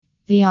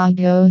The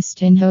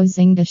Agostinho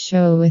Zinga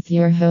Show with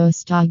your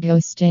host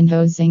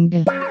Agostinho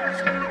Zinga.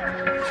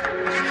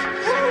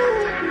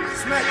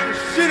 Smack the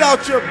shit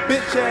out your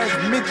bitch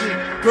ass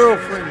midget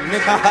girlfriend,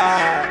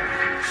 nigga.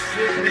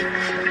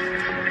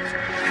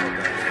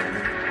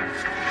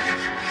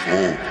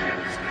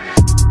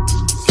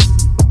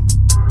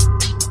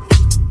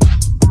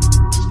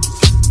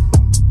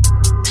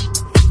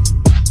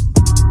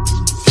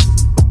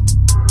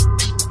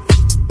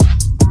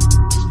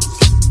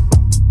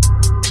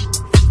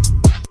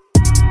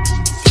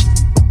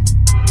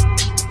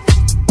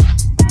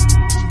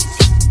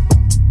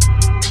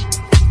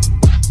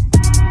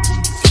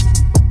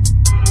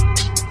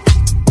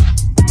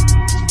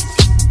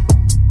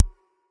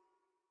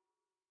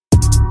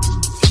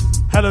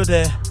 Hello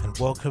there, and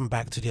welcome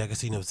back to the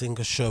Agostinho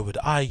Zinga Show with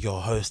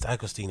your host,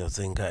 Agostinho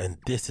Zinga, and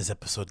this is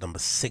episode number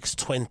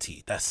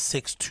 620. That's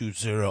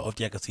 620 of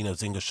the Agostinho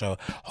Zinga Show.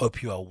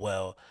 Hope you are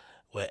well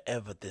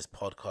wherever this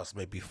podcast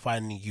may be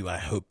finding you. I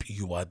hope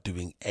you are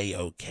doing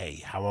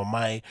A-OK. How am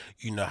I?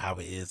 You know how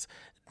it is,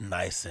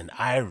 nice and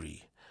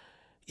irie.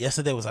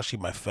 Yesterday was actually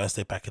my first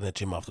day back in the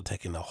gym after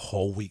taking a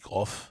whole week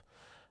off.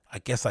 I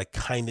guess I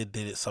kind of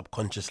did it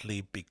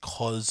subconsciously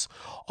because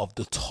of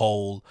the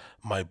toll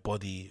my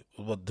body,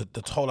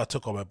 the toll I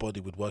took on my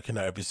body with working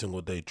out every single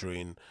day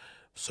during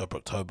Sober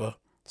October.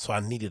 So I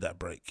needed that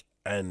break,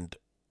 and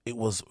it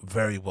was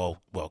very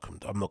well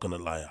welcomed. I'm not going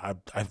to lie.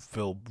 I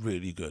feel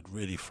really good,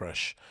 really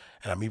fresh,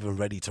 and I'm even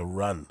ready to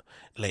run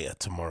later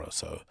tomorrow.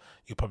 So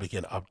you'll probably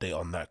get an update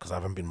on that because I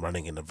haven't been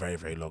running in a very,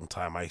 very long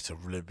time. I used to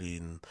really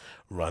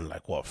run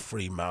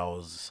 3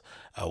 miles.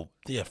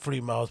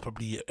 3 miles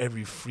probably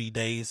every 3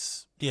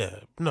 days.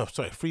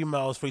 3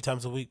 miles 3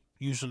 times a week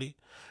usually.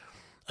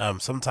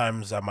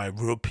 Sometimes at my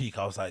real peak,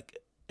 I was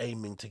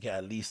aiming to get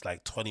at least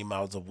 20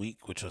 miles a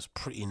week, which was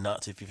pretty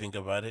nuts if you think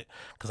about it,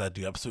 because I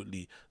do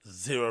absolutely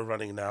zero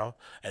running now,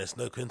 and it's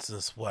no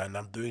coincidence when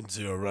I'm doing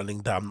zero running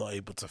that I'm not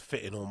able to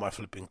fit in all my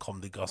flipping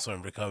Comme des Garçons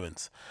and Rick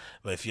Owens.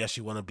 But if you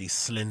actually want to be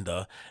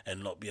slender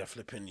and not be a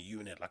flipping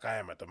unit like I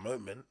am at the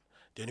moment,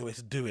 the only way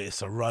to do it is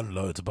to run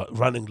loads, but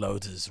running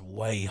loads is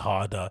way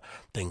harder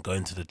than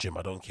going to the gym.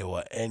 I don't care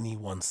what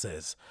anyone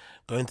says.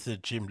 Going to the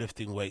gym,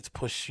 lifting weights,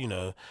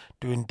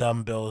 doing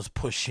dumbbells,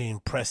 pushing,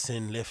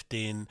 pressing,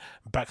 lifting,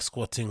 back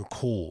squatting,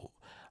 cool.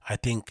 I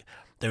think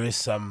there is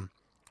some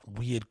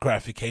weird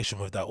gratification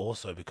with that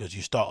also, because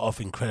you start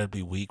off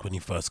incredibly weak when you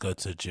first go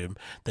to the gym,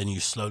 then you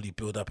slowly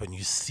build up and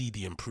you see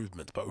the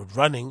improvements. But with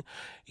running,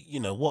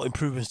 what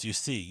improvements do you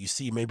see? You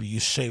see maybe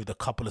you shaved a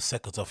couple of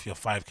seconds off your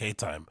 5k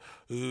time.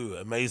 Ooh,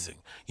 amazing.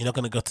 You're not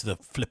going to go to the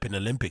flipping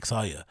Olympics,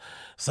 are you?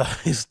 So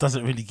it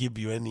doesn't really give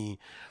you any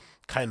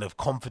kind of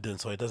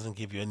confidence, or it doesn't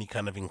give you any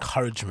kind of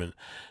encouragement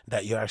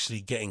that you're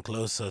actually getting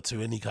closer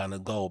to any kind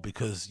of goal,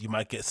 because you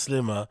might get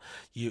slimmer.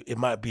 It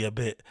might be a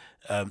bit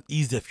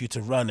easier for you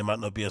to run. It might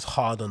not be as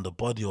hard on the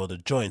body or the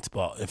joints,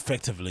 but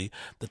effectively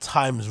the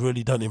times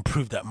really don't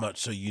improve that much.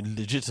 So you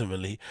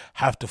legitimately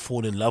have to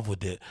fall in love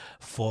with it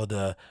for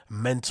the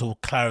mental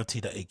clarity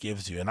that it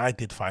gives you. And I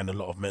did find a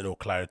lot of mental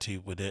clarity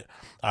with it.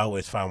 I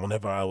always found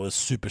whenever I was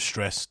super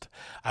stressed,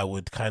 I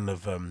would kind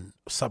of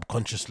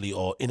subconsciously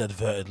or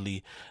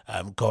inadvertently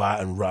go out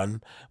and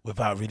run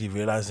without really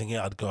realizing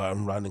it. I'd go out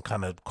and run and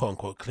kind of quote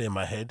unquote clear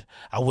my head.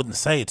 I wouldn't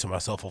say it to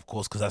myself, of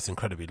course, because that's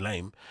incredibly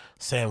lame.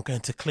 Say I'm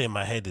going to clear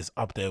my head is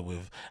up there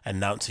with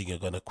announcing you're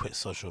going to quit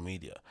social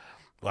media.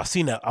 Well, I've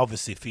seen that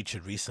obviously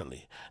featured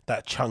recently.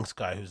 That Chunks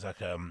guy, who's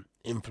like an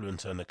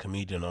influencer and a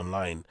comedian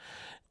online,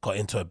 got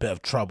into a bit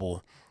of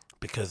trouble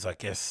because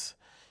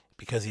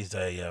because he's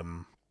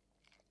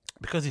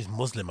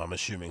Muslim, I'm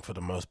assuming, for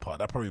the most part.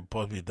 That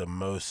probably the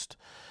most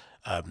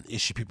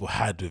issue people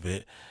had with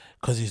it,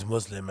 because he's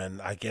Muslim,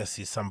 and I guess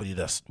he's somebody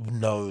that's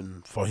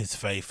known for his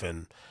faith,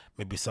 and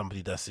maybe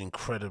somebody that's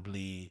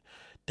incredibly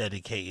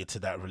dedicated to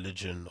that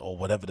religion, or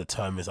whatever the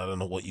term is. I don't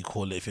know what you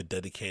call it if you're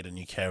dedicated and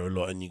you care a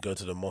lot and you go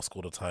to the mosque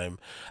all the time.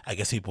 I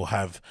guess people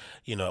have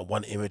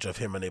one image of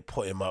him and they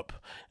put him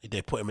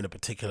in a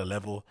particular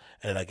level,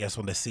 and I guess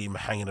when they see him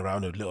hanging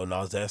around with Lil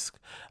Nas X,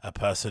 a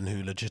person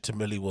who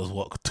legitimately was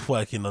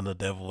twerking on the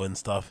devil and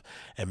stuff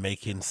and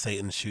making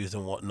Satan shoes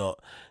and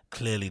whatnot,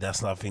 clearly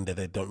that's nothing that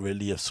they don't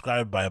really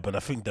ascribe by. But I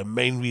think the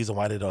main reason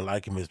why they don't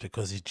like him is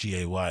because he's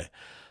GAY.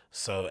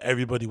 So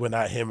everybody went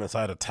at him and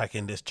started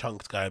attacking this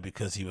Chunks guy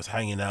because he was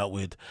hanging out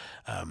with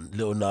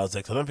Lil Nas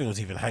X. I don't think it was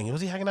even hanging.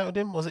 Was he hanging out with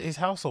him? Was it his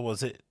house, or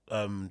was it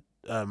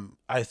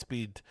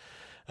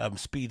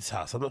Speed's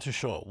house? I'm not too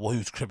sure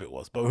whose crib it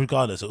was. But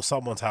regardless, it was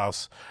someone's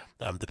house.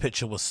 The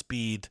picture was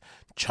Speed,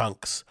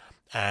 Chunks,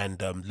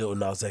 and Lil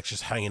Nas X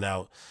just hanging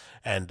out.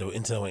 And the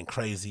internet went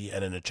crazy,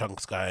 and then the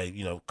Chunks guy,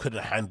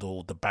 couldn't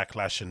handle the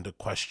backlash and the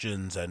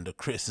questions and the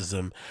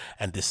criticism,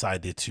 and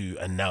decided to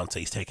announce that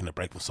he's taking a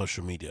break from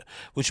social media,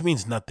 which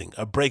means nothing.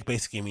 A break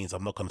basically means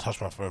I'm not going to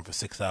touch my phone for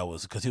 6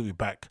 hours, because he'll be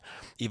back.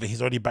 Either he's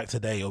already back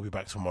today, or he'll be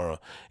back tomorrow.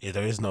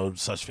 There is no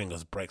such thing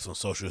as breaks on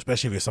social,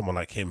 especially if you're someone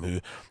like him,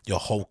 who your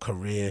whole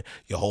career,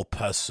 your whole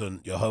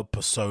person, your whole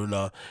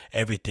persona,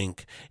 everything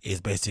is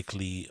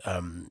basically,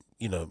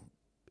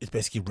 it's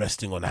basically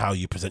resting on how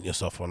you present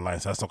yourself online.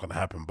 So that's not going to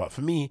happen. But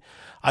for me,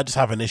 I just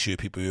have an issue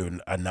with people who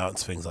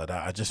announce things like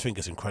that. I just think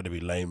it's incredibly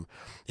lame.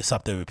 It's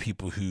up there with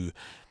people who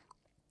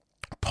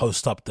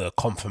post up the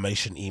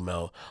confirmation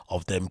email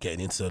of them getting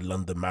into the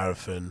London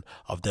Marathon,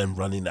 of them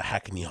running the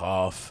Hackney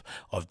Half,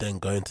 of them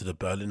going to the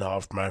Berlin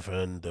Half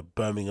Marathon, the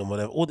Birmingham,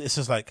 whatever. All this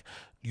is like,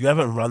 you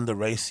haven't run the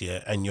race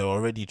yet and you're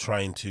already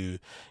trying to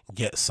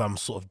get some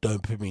sort of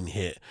dopamine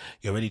hit.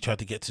 You're already trying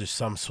to get to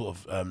some sort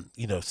of,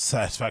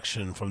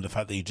 satisfaction from the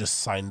fact that you just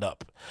signed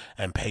up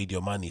and paid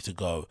your money to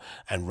go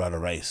and run a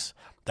race.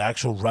 The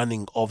actual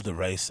running of the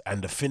race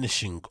and the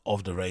finishing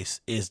of the race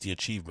is the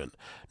achievement,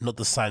 not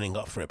the signing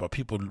up for it. But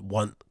people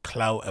want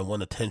clout and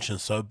want attention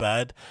so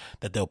bad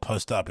that they'll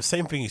post up. The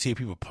same thing you see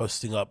people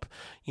posting up,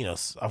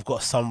 I've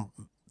got some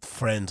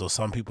friends or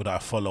some people that I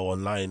follow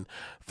online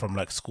from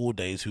like school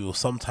days who will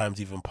sometimes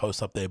even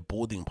post up their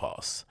boarding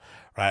pass,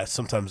 right?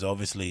 Sometimes they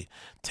obviously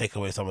take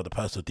away some of the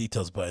personal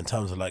details, but in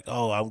terms of like,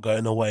 oh, I'm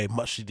going away,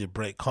 much needed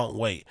break, can't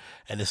wait.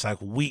 And it's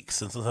like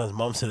weeks and sometimes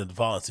months in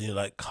advance. And you're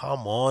like,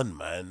 come on,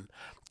 man,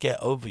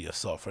 get over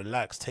yourself,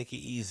 relax, take it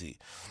easy.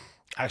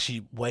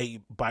 Actually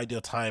wait, bide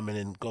your time, and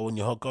then go on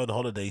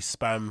holiday,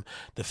 spam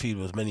the feed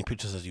with as many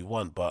pictures as you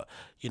want. But,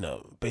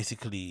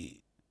 basically,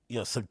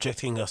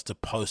 subjecting us to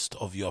post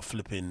of your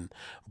flipping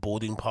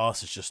boarding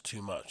pass is just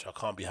too much. I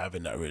can't be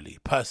having that, really.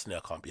 Personally,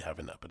 I can't be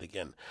having that. But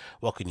again,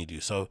 what can you do?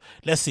 So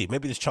let's see.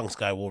 Maybe this Chunks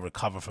guy will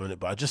recover from it.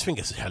 But I just think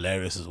it's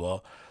hilarious as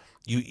well.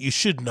 You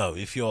should know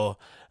if you're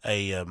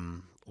a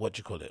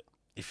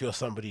if you're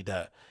somebody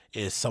that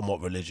is somewhat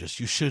religious,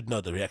 you should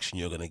know the reaction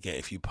you're going to get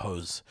if you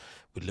pose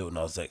with Lil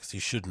Nas X. You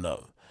should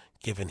know,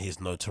 given his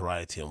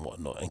notoriety and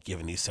whatnot, and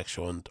given his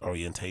sexual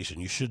orientation,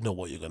 you should know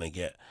what you're going to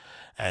get.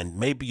 And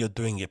maybe you're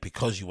doing it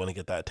because you want to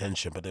get that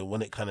attention, but then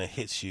when it kind of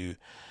hits you,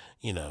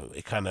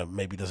 it kind of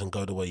maybe doesn't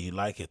go the way you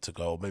like it to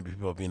go. Maybe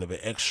people are being a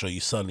bit extra.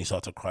 You suddenly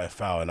start to cry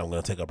foul, and I'm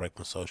going to take a break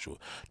from social.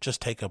 Just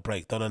take a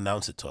break. Don't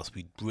announce it to us.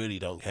 We really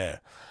don't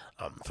care.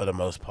 For the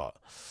most part.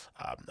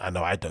 I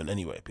know I don't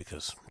anyway,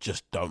 because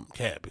just don't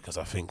care, because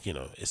I think,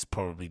 it's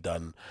probably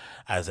done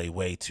as a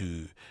way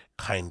to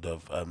kind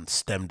of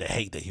stem the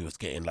hate that he was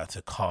getting, like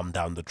to calm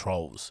down the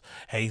trolls.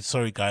 Hey,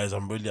 sorry guys,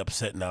 I'm really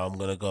upset now. I'm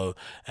going to go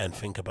and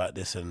think about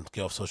this and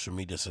get off social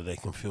media so they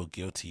can feel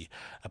guilty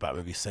about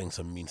maybe saying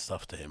some mean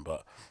stuff to him.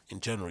 But in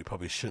general, he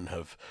probably shouldn't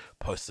have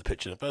posted the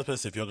picture in the first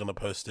place. If you're going to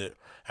post it,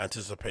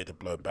 anticipate the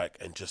blowback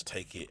and just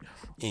take it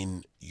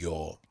in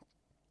your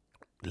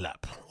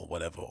lap or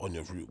whatever, on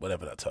your route,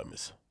 whatever that term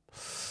is.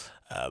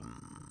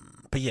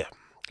 But yeah,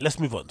 let's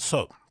move on.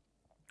 So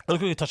I'll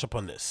quickly touch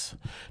upon this.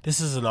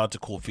 This is an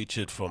article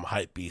featured from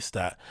Hypebeast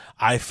that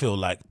I feel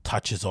like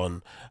touches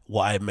on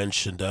what I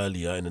mentioned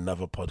earlier in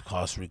another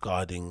podcast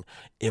regarding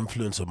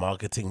influencer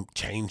marketing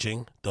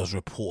changing. Does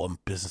report on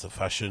Business of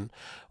Fashion,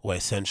 where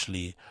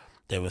essentially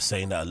they were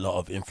saying that a lot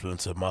of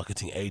influencer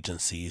marketing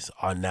agencies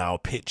are now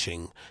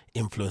pitching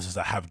influencers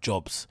that have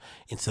jobs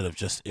instead of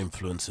just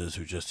influencers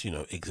who just,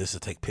 exist to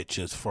take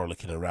pictures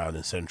frolicking around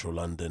in central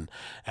London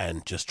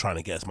and just trying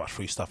to get as much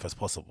free stuff as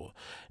possible.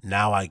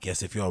 Now, I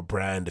guess if you're a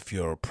brand, if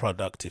you're a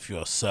product, if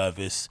you're a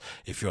service,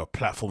 if you're a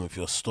platform, if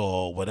you're a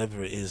store,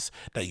 whatever it is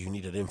that you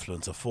need an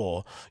influencer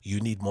for,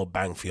 you need more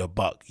bang for your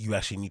buck. You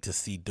actually need to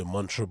see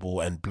demonstrable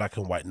and black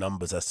and white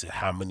numbers as to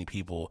how many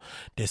people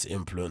this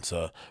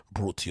influencer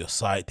brought to your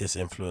site, this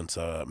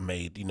influencer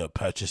made,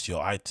 purchase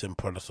your item,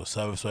 product or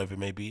service, whatever it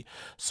may be.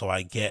 So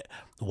I get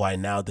why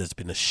now there's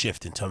been a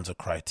shift in terms of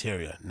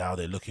criteria. Now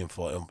they're looking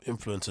for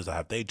influencers that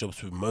have day jobs,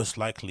 who most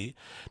likely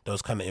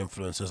those kind of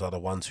influencers are the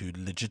ones who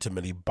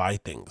legitimately buy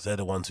things. They're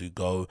the ones who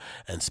go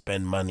and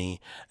spend money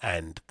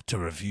and to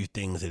review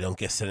things. They don't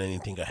get sent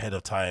anything ahead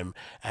of time,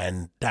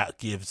 and that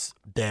gives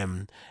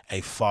them a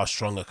far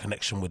stronger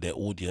connection with their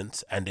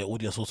audience, and their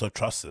audience also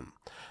trusts them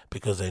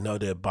because they know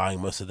they're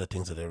buying most of the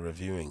things that they're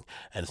reviewing,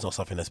 and it's not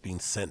something that's being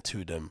sent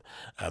to them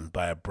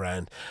by a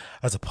brand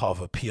as a part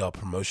of a PR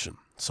promotion.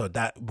 So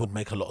that would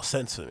make a lot of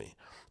sense for me.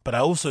 But I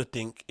also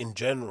think in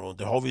general,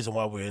 the whole reason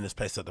why we're in this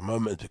place at the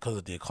moment is because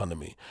of the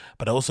economy.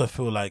 But I also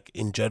feel like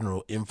in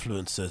general,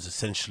 influencers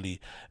essentially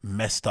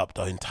messed up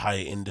the entire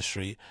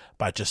industry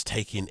by just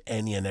taking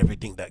any and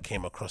everything that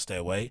came across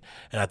their way.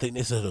 And I think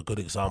this is a good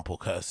example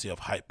courtesy of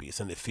Hypebeast.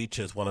 And it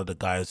features one of the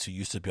guys who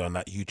used to be on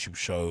that YouTube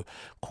show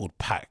called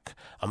Pack.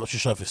 I'm not too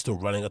sure if it's still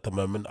running at the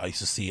moment. I used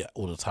to see it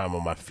all the time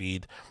on my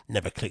feed.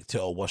 Never clicked it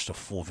or watched a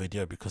full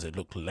video because it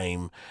looked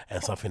lame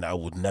and something that I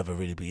would never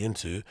really be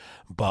into.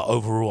 But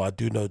overall, I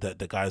do know that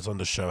the guys on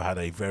the show had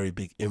a very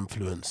big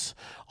influence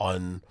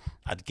on,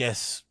 I'd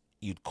guess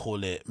you'd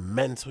call it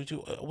men's, I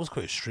was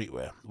call it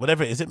streetwear,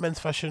 whatever it is. It men's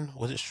fashion?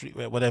 Was it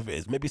streetwear? Whatever it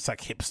is. Maybe it's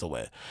like hipster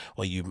wear,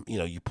 where you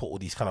put all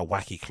these kind of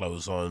wacky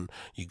clothes on,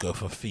 you go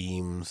for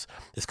themes.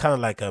 It's kind of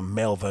like a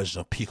male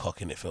version of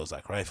Peacocking, it feels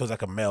like, right? It feels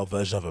like a male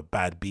version of a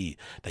Bad B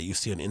that you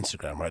see on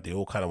Instagram, right? They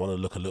all kind of want to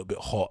look a little bit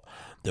hot.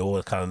 They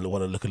all kind of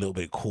want to look a little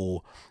bit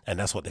cool, and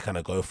that's what they kind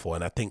of go for.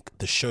 And I think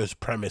the show's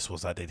premise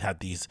was that they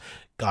had these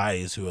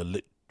guys who are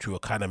who were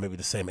kind of maybe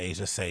the same age,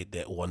 let's say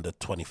they're all under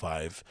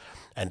 25,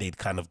 and they'd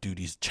kind of do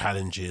these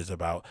challenges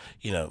about,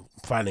 you know,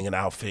 finding an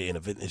outfit in a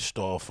vintage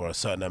store for a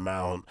certain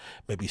amount,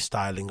 maybe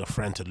styling a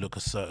friend to look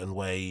a certain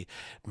way,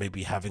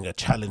 maybe having a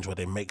challenge where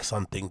they make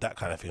something, that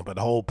kind of thing. But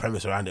the whole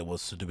premise around it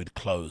was to do with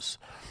clothes.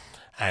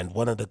 And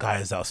one of the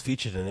guys that was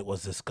featured in it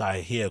was this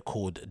guy here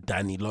called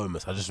Danny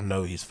Lomas. I just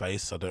know his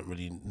face. I don't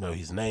really know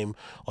his name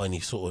or any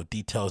sort of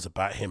details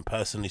about him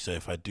personally. So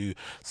if I do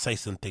say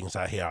some things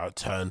out here out of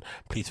turn,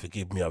 please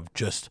forgive me. I'm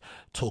just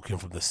talking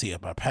from the seat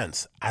of my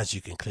pants, as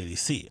you can clearly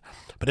see.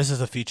 But this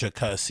is a feature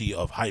courtesy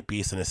of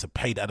Hypebeast, and it's a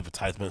paid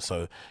advertisement.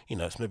 So, you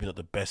know, it's maybe not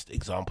the best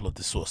example of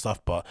this sort of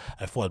stuff, but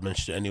I thought I'd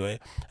mention it anyway.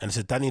 And it's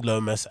a Danny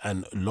Lomas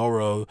and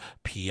Loro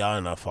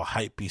Piana for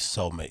Hypebeast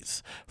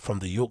Soulmates.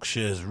 From his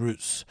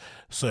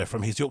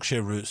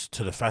Yorkshire roots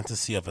to the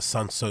fantasy of a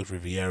sun-soaked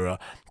Riviera,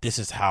 this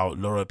is how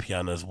Loro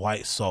Piana's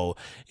white soul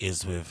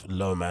is with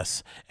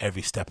Lomas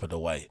every step of the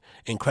way.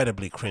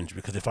 Incredibly cringe,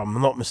 because if I'm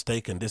not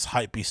mistaken, this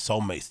Hypebeast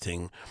Soulmates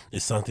thing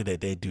is something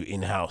that they do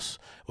in-house,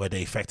 where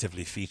they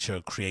effectively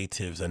feature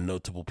creatives and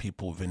notable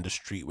people within the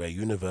streetwear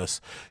universe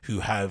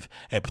who have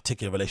a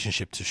particular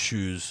relationship to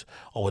shoes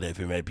or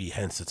whatever it may be,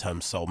 hence the term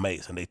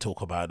soulmates, and they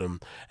talk about them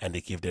and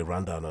they give their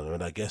rundown on them.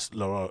 And I guess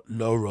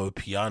Loro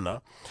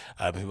Piana,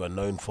 who are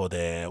known for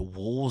their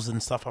walls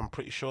and stuff, I'm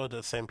pretty sure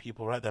they're the same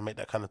people, right, that make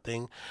that kind of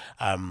thing.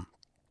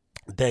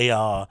 They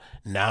are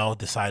now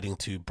deciding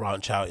to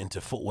branch out into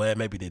footwear.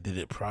 Maybe they did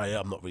it prior,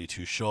 I'm not really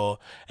too sure,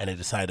 and they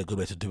decided a good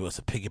way to do it was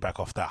to piggyback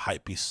off that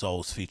Hypebeast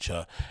Souls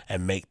feature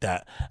and make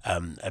that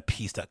a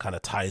piece that kind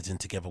of ties in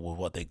together with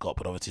what they got.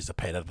 But obviously it's a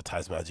paid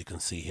advertisement, as you can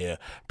see here,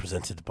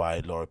 presented by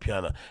Loro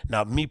Piana.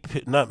 Now me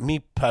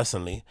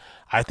personally,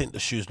 I think the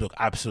shoes look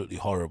absolutely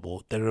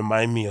horrible. They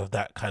remind me of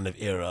that kind of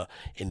era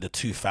in the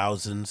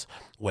 2000s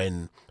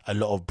when a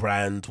lot of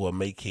brands were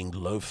making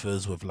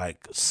loafers with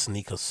like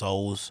sneaker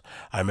soles.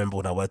 I remember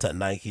when I worked at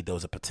Nike, there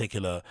was a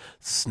particular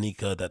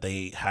sneaker that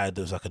they had.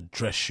 There was like a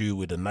dress shoe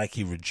with a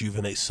Nike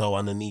Rejuvenate sole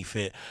underneath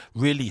it.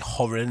 Really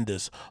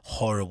horrendous,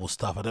 horrible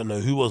stuff. I don't know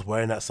who was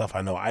wearing that stuff.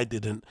 I know I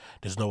didn't.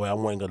 There's no way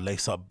I'm wearing a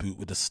lace-up boot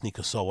with a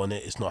sneaker sole on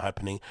it. It's not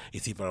happening.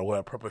 It's either I wear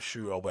a proper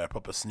shoe or I wear a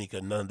proper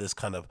sneaker. None of this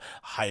kind of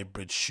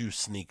hybrid shoe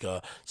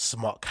sneaker,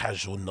 smart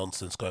casual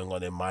nonsense going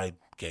on in my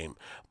game.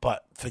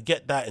 But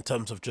forget that in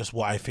terms of just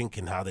what I think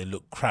and how they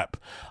look crap.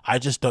 I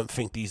just don't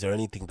think these are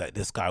anything that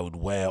this guy would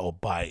wear or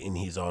buy in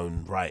his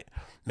own right.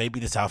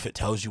 Maybe this outfit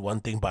tells you one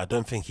thing, but I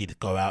don't think he'd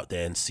go out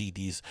there and see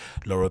these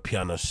Loro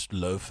Piana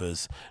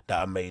loafers that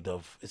are made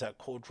of, is that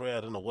corduroy? I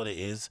don't know what it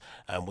is,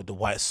 with the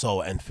white sole,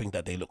 and think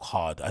that they look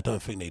hard. I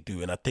don't think they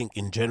do. And I think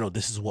in general,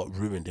 this is what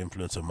ruined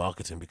influencer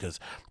marketing, because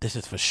this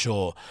is for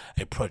sure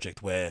a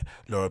project where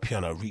Loro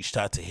Piana reached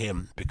out to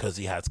him because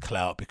he has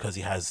clout, because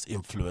he has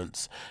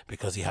influence,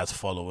 because he has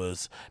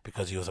followers,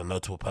 because he was a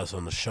notable person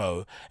on the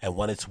show and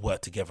wanted to work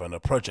together on a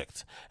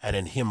project. And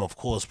then him, of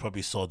course,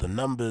 probably saw the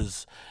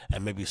numbers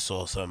and maybe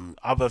saw some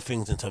other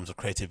things in terms of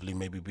creatively,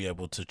 maybe be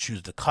able to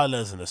choose the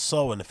colors and the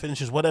sole and the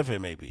finishes, whatever it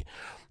may be.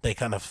 They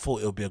kind of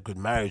thought it would be a good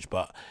marriage,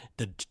 but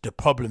the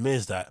problem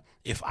is that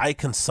if I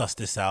can suss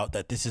this out,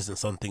 that this isn't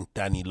something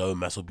Danny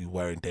Lomas will be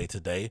wearing day to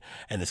day,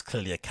 and it's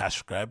clearly a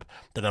cash grab,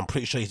 then I'm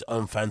pretty sure his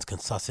own fans can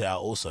suss it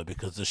out also,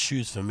 because the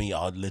shoes for me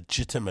are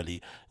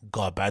legitimately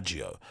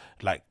garbaggio,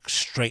 like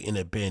straight in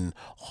a bin,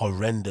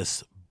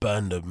 horrendous,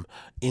 burn them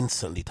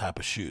instantly type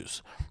of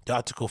shoes. The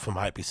article from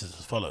Hypebeast is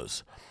as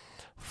follows.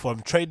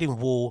 From trading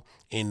wool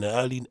in the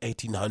early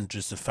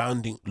 1800s to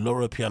founding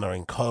Loro Piana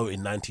 & Co.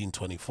 in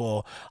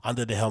 1924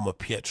 under the helm of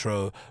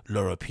Pietro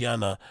Loro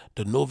Piana,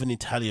 the northern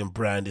Italian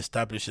brand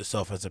established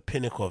itself as a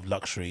pinnacle of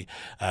luxury,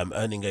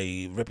 earning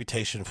a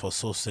reputation for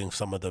sourcing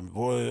some of the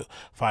royal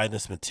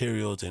finest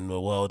materials in the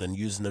world and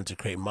using them to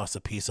create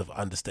masterpiece of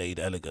understated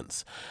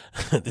elegance.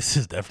 This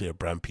is definitely a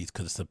brand piece,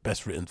 because it's the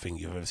best written thing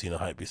you've ever seen on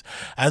Hypebeast.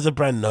 As the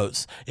brand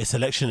notes, its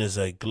selection is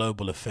a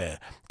global affair.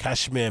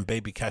 Cashmere and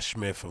baby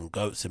cashmere from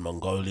goats in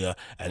Mongolia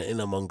and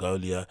Inner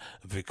Mongolia,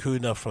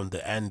 vicuna from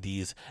the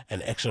Andes,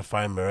 and extra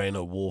fine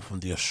merino wool from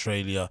the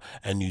Australia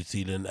and New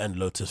Zealand, and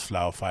lotus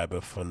flower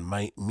fiber from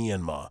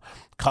Myanmar.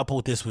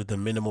 Couple this with the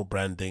minimal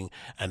branding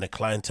and the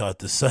clientele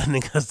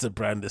discerning as the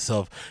brand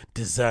itself,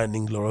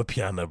 discerning Loro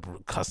Piana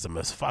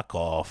customers. Fuck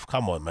off.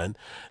 Come on, man.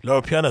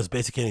 Loro Piana is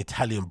basically an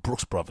Italian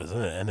Brooks Brothers,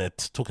 isn't it? And they're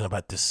talking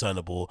about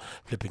discernible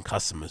flipping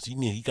customers.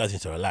 You guys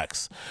need to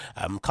relax.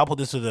 Couple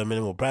this with the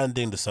minimal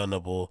branding,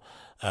 discernible,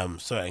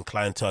 and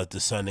clientele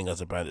discerning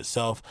as a brand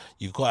itself.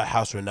 You've got a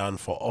house renowned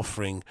for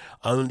offering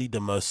only the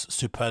most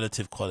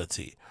superlative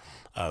quality.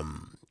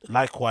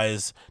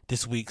 Likewise,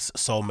 this week's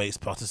Soulmates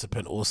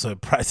participant also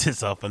prides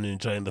himself on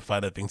enjoying the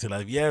finer things in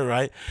life. Yeah,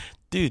 right.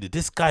 Dude,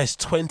 this guy's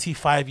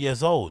 25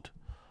 years old.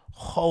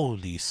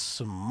 Holy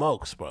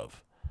smokes, bruv.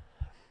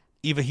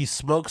 Either he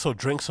smokes or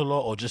drinks a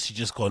lot, or he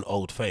just got an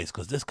old face,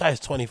 because this guy's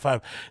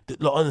 25.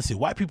 Look, honestly,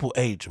 white people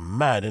age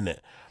mad, innit?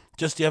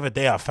 Just the other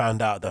day, I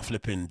found out that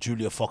flipping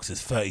Julia Fox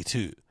is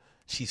 32.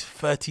 She's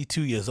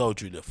 32 years old,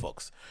 Julia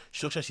Fox.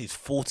 She looks like she's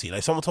 40. Like,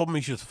 if someone told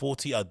me she was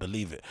 40, I'd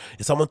believe it.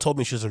 If someone told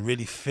me she was a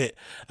really fit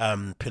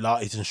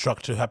Pilates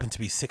instructor who happened to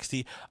be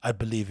 60, I'd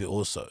believe it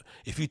also.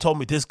 If you told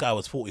me this guy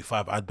was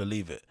 45, I'd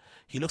believe it.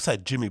 He looks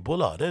like Jimmy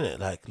Bullard, doesn't it?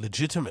 Like,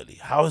 legitimately.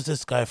 How is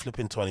this guy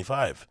flipping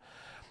 25?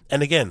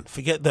 And again,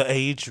 forget the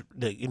age,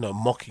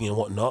 mocking and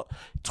whatnot.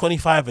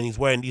 25 and he's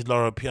wearing these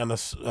Loro Piana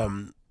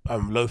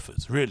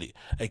loafers. Really,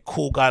 a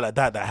cool guy like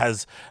that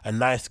has a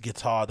nice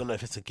guitar. I don't know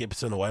if it's a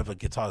Gibson or whatever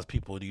guitars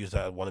people use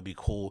that want to be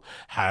cool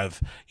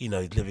have.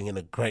 Living in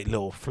a great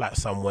little flat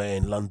somewhere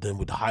in London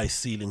with high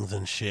ceilings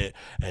and shit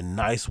and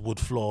nice wood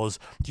floors.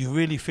 Do you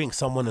really think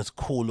someone as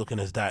cool looking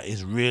as that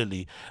is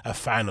really a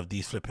fan of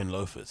these flipping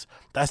loafers?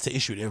 That's the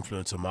issue with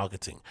influencer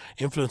marketing.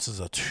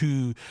 Influencers are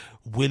too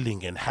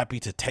willing and happy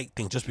to take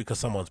things just because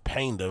someone's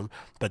paying them,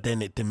 but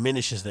then it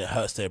diminishes and it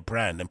hurts their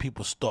brand, and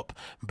people stop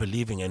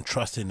believing and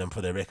trusting them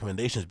for their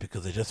recommendations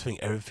because they just think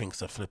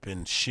everything's a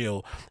flipping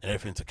shill and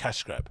everything's a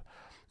cash grab.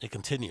 It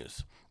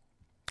continues.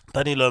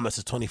 Danny Lomas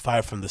is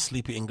 25 from the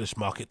sleepy English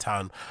market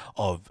town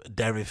of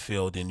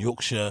Derryfield in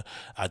Yorkshire.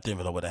 I don't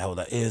even know what the hell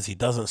that is. He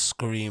doesn't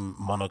scream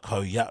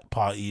Monaco yacht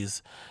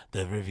parties,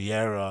 the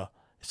Riviera.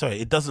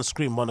 Sorry, it doesn't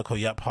scream Monaco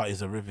yacht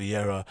parties, a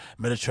Riviera,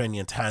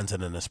 Mediterranean tans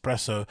and an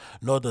espresso,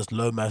 nor does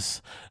Lomas'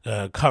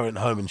 current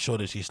home in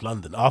Shoreditch, East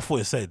London. I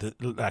thought it said,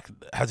 like,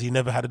 has he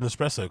never had an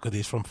espresso because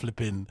he's from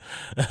flipping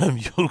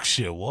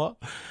Yorkshire, what?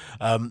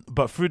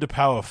 But through the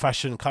power of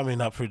fashion,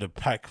 coming up through the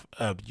Pack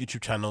YouTube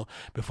channel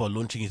before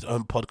launching his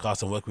own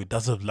podcast and working with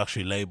dozens of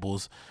luxury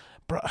labels.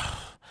 Bro,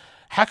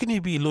 how can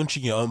you be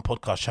launching your own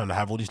podcast channel,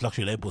 have all these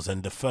luxury labels,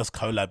 and the first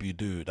collab you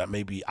do that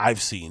maybe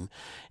I've seen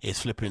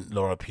is flipping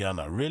Loro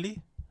Piana?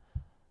 Really?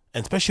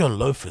 And especially on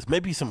loafers,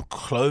 maybe some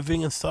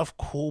clothing and stuff,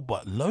 cool,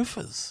 but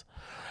loafers.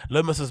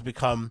 Lomas has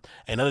become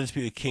an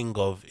undisputed king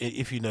of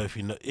if you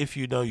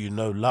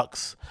know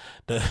Lux,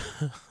 the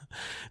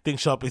think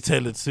sharply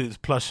tailored suits,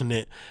 plush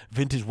knit,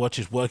 vintage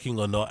watches working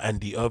or not, and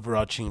the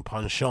overarching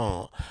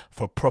penchant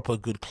for proper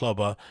good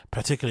clubber,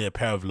 particularly a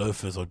pair of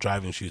loafers or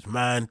driving shoes.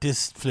 Man,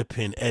 this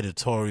flipping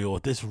editorial,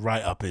 this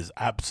write-up is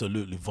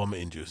absolutely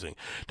vomit-inducing.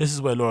 This is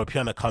where Loro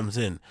Piana comes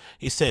in.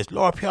 He says,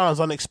 Loro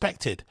Piana's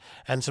unexpected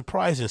and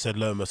surprising, said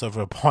Lomas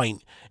over a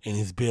pint in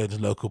his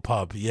beard's local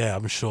pub. Yeah,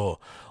 I'm sure.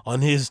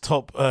 On his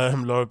top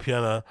Loro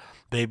Piana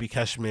baby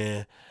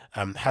cashmere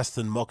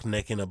Haston mock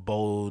neck in a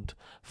bold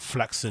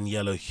flaxen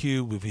yellow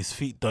hue, with his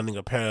feet donning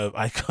a pair of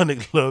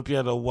iconic Loro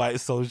Piana white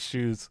sole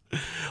shoes.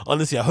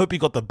 Honestly, I hope he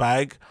got the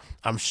bag.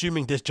 I'm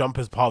assuming this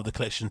jumper is part of the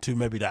collection too,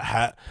 maybe that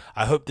hat.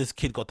 I hope this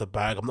kid got the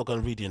bag. I'm not going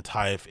to read the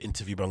entire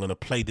interview, but I'm going to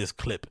play this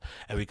clip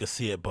and we can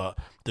see it. But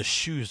the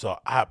shoes are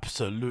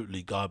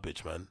absolutely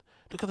garbage, man.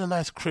 Look at the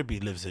nice crib he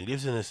lives in. He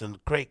lives in this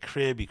great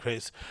crib. He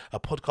creates a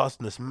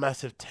podcast on this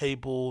massive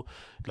table.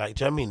 Like,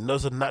 do you know what I mean?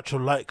 There's a natural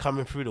light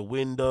coming through the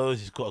windows.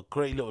 He's got a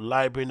great little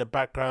library in the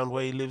background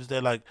where he lives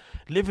there. Like,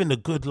 living a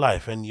good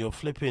life. And you're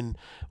flipping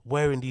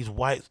wearing these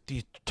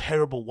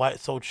terrible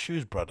white-soled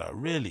shoes, brother.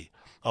 Really?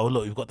 Oh,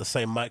 look, you've got the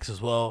same mics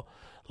as well.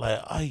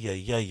 Like,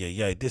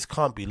 yeah. This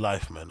can't be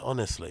life, man.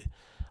 Honestly.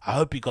 I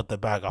hope he got the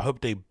bag. I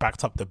hope they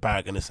backed up the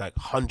bag and it's like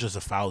hundreds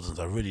of thousands.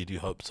 I really do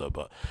hope so.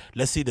 But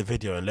let's see the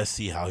video and let's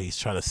see how he's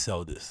trying to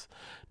sell this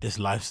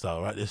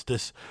lifestyle, right?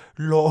 This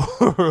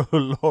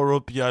Loro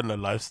Piana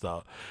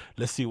lifestyle.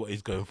 Let's see what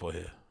he's going for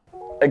here.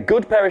 A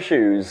good pair of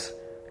shoes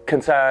can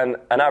turn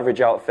an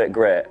average outfit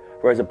great,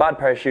 whereas a bad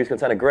pair of shoes can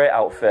turn a great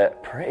outfit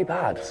pretty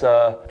bad.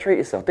 So treat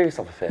yourself, do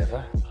yourself a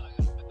favour.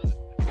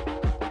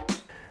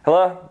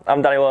 Hello,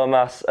 I'm Danny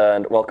Lomas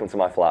and welcome to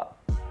my flat.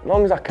 As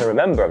long as I can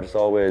remember, I've just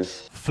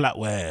always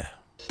flatwear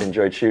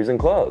enjoyed shoes and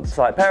clothes.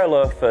 So like a pair of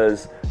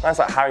loafers, nice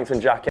like Harrington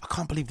jacket. I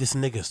can't believe this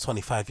nigga's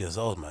 25 years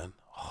old, man.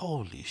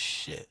 Holy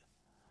shit.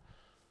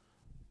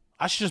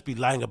 I should just be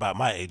lying about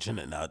my age,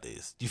 innit,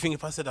 nowadays. Do you think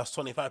if I said I was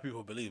 25, people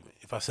would believe me?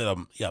 If I said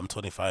I'm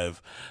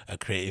 25, a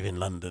creative in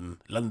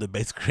London,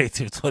 London-based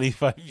creative,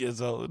 25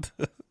 years old,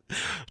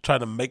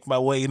 trying to make my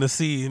way in the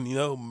scene,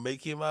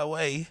 making my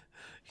way.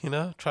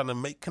 Trying to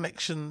make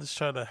connections,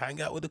 trying to hang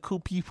out with the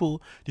cool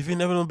people. Do you think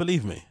everyone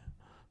believe me?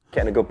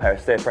 Getting a good pair of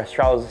Stay Fresh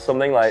trousers or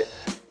something. Like,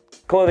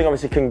 clothing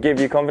obviously can give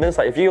you confidence.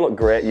 Like, if you look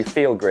great, you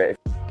feel great.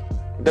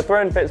 The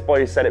Throne Fits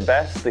boys said it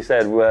best. They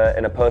said we're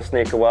in a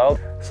post-sneaker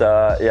world.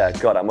 So, yeah,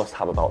 God, I must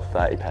have about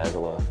 30 pairs of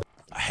loafers.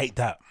 I hate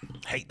that.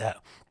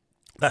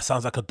 That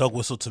sounds like a dog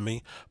whistle to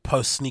me.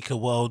 Post-sneaker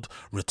world,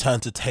 return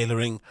to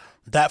tailoring.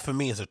 That, for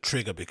me, is a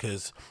trigger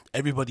because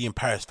everybody in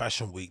Paris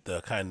Fashion Week,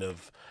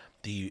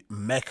 the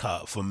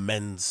mecca for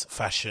men's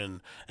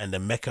fashion and the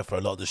mecca for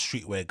a lot of the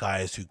streetwear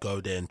guys who go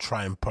there and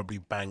try and probably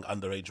bang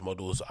underage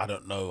models. I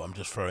don't know. I'm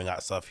just throwing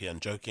out stuff here and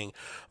joking.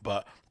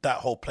 But that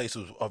whole place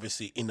was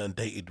obviously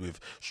inundated with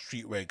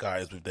streetwear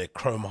guys with their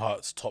chrome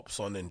hearts, tops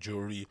on and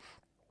jewelry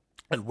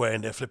and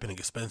wearing their flipping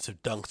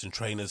expensive dunks and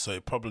trainers. So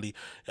it probably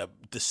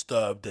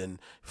disturbed and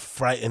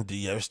frightened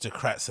the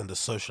aristocrats and the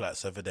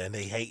socialites over there, and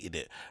they hated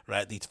it,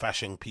 right? These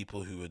fashion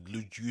people who would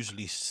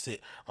usually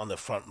sit on the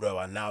front row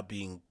are now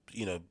being,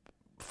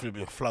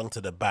 flipping flung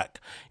to the back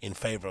in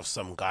favor of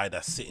some guy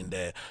that's sitting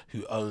there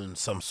who owns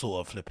some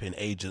sort of flipping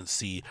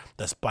agency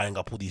that's buying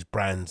up all these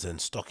brands and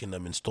stocking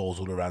them in stores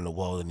all around the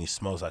world, and he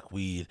smells like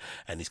weed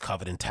and he's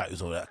covered in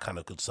tattoos and all that kind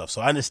of good stuff.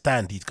 So I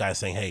understand these guys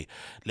saying, hey,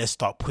 let's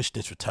start pushing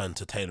this return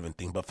to tailoring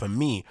thing, but for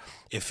me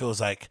it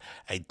feels like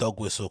a dog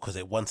whistle because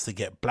it wants to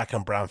get black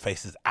and brown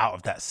faces out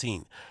of that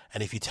scene.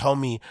 And if you tell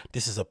me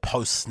this is a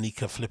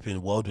post-sneaker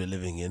flipping world we're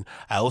living in,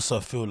 I also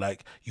feel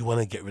like you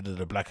want to get rid of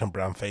the black and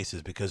brown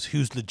faces, because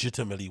who's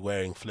legitimately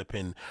wearing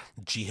flipping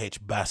GH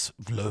Bass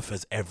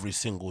loafers every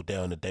single day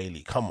on a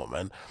daily? Come on,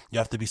 man. You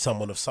have to be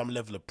someone of some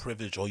level of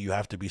privilege, or you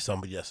have to be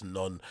somebody that's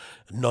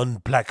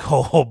non-black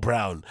or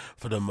brown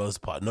for the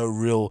most part. No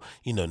real,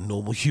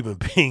 normal human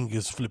being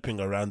is flipping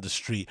around the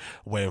street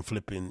wearing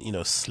flipping,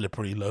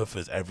 slippery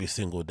loafers every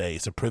single day.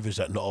 It's a privilege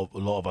that not a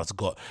lot of us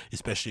got,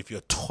 especially if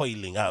you're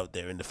toiling out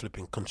there in the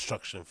flipping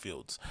construction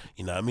fields.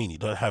 You know what I mean? You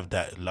don't have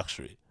that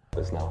luxury.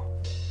 Now.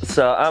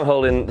 So I'm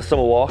holding the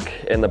Summer Walk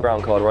in the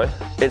brown corduroy.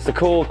 It's a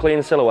cool,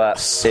 clean silhouette.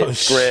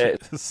 It's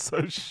great.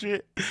 So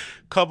shit.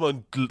 Come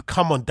on,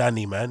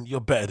 Danny, man.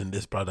 You're better than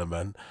this, brother,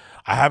 man.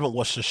 I haven't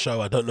watched the show.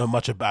 I don't know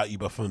much about you,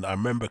 but I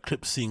remember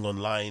clips seeing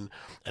online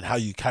and how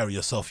you carry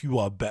yourself. You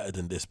are better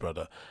than this,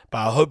 brother. But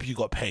I hope you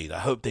got paid. I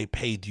hope they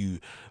paid you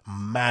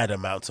mad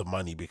amounts of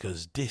money,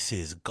 because this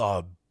is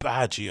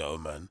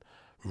garbaggio, man.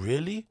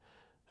 Really?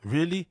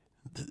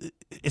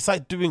 It's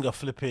like doing a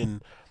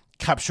flipping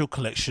capsule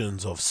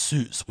collections of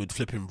suits with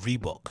flipping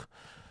Reebok.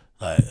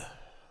 Like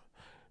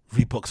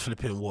Reebok's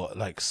flipping what,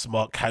 like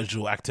smart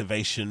casual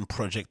activation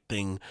project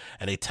thing,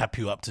 and they tap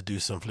you up to do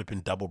some flipping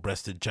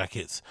double-breasted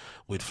jackets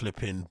with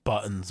flipping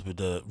buttons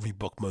with a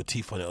Reebok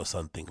motif on it or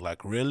something.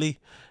 Like, really?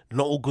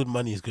 Not all good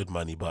money is good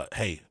money, but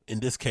hey, in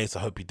this case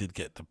I hope you did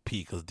get the P,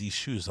 because these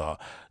shoes are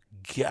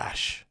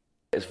gash.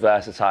 It's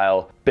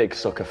versatile, big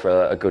sucker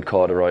for a good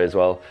corduroy as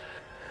well.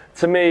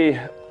 To me,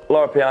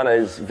 Loro Piana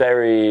is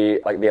very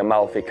like the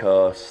Amalfi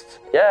Coast.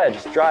 Yeah,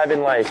 just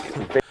driving like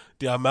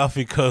the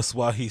Amalfi Coast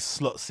while he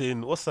slots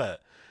in. What's that?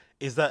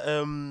 Is that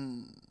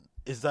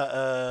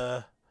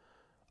I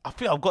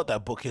think I've got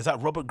that book. Is that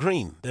Robert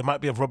Greene? There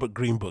might be a Robert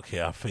Greene book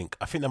here, I think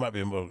there might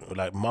be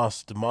like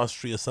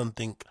Mastery or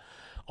something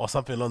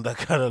along that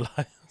kind of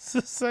line.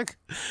 It's like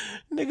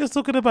niggas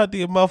talking about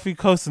the Amalfi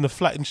Coast and the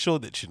flat in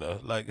Shoreditch,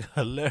 like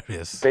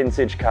hilarious.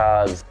 Vintage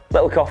cars,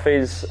 little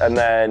coffees, and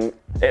then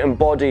it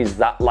embodies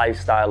that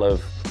lifestyle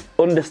of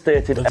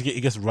understated. Don't forget,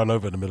 he gets run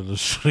over in the middle of the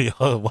street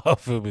while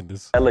filming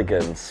this.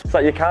 Elegance. It's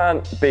like you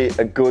can't beat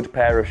a good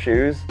pair of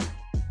shoes.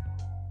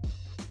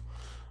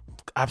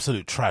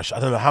 Absolute trash. I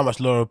don't know how much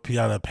Loro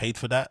Piana paid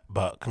for that,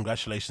 but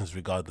congratulations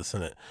regardless,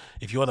 innit?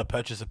 If you want to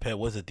purchase a pair,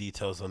 what's the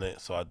details on it,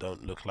 so I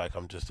don't look like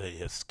I'm just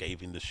here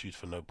scathing the shoes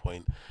for no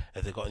point?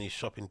 Have they got any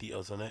shopping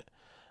details on it?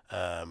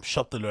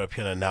 Shop the Loro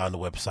Piana now on the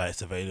website.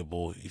 It's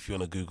available. If you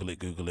want to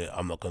Google it.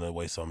 I'm not going to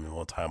waste some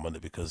more time on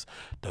it, because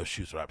those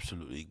shoes are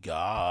absolutely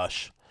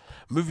gosh.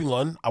 Moving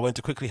on, I want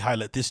to quickly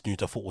highlight this news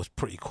I thought was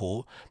pretty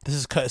cool. This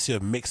is courtesy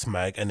of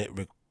Mixmag, and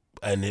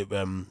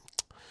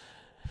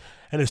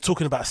it's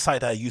talking about a site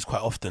that I use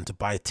quite often to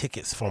buy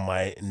tickets for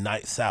my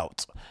nights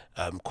out,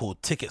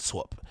 called Ticket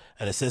Swap.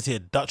 And it says here,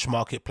 Dutch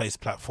marketplace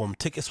platform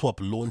Ticket Swap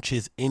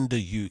launches in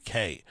the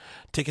UK.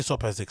 Ticket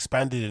Swap has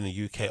expanded in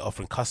the UK,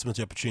 offering customers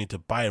the opportunity to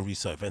buy and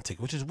resell event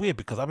tickets, which is weird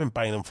because I've been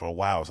buying them for a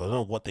while, so I don't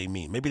know what they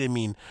mean. Maybe they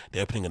mean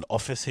they're opening an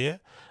office here,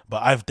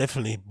 but I've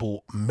definitely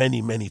bought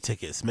many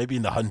tickets, maybe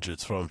in the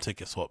hundreds, from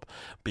Ticket Swap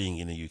being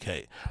in the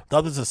UK. The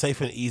other is a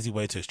safe and easy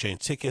way to exchange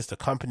tickets. The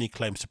company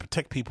claims to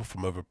protect people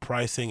from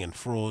overpricing and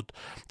fraud.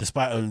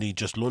 Despite only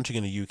just launching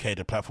in the UK,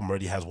 the platform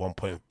already has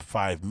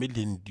 1.5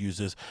 million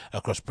users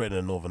across Britain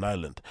and Northern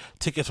Ireland.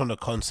 Tickets from the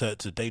concert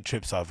to day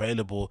trips are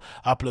available.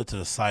 Upload to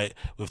the site,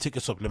 with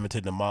Ticket Swap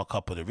limited the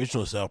markup of the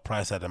original sale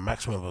price at a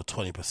maximum of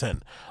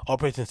 20%.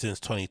 Operating since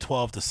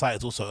 2012, the site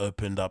has also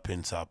opened up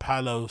in Sao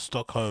Paulo,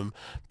 Stockholm,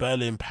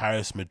 Berlin,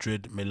 Paris,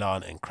 Madrid,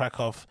 Milan and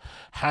Krakow.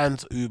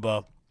 Hans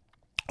Ober,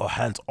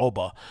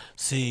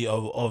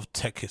 CEO of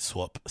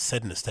TicketSwap,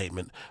 said in a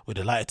statement, "We're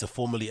delighted to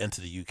formally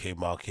enter the UK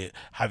market,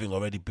 having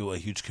already built a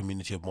huge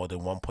community of more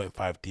than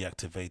 1.5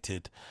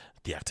 deactivated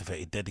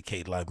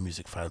dedicated live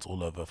music fans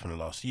all over from the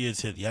last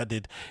years." He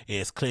added, "It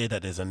is clear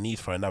that there's a need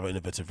for another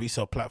innovative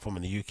resale platform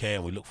in the UK,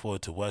 and we look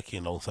forward to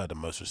working alongside the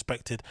most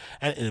respected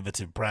and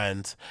innovative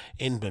brands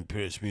in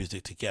Imperious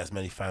music to get as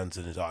many fans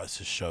and artists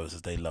to shows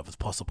as they love as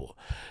possible."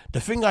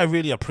 The thing I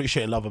really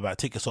appreciate and love about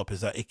TicketSwap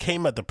is that it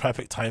came at the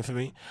perfect time for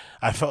me.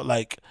 I felt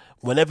like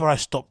whenever I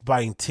stopped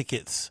buying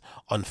tickets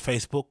on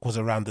Facebook was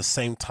around the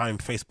same time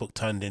Facebook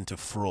turned into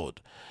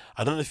fraud.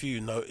 I don't know if you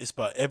noticed,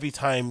 but every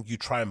time you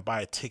try and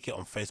buy a ticket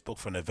on Facebook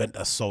for an event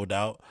that's sold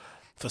out,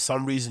 for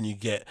some reason you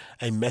get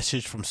a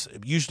message from,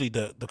 usually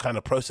the kind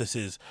of process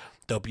is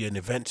there'll be an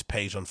event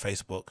page on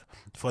Facebook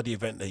for the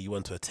event that you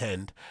want to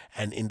attend,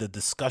 and in the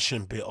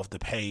discussion bit of the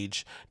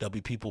page, there'll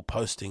be people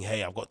posting,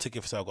 hey, I've got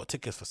tickets for sale, I've got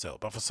tickets for sale.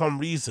 But for some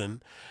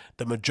reason,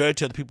 the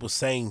majority of the people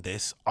saying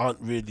this aren't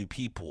really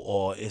people,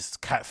 or it's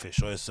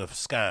catfish, or it's a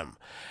scam,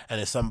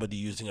 and it's somebody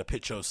using a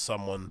picture of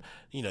someone,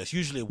 you know, it's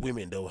usually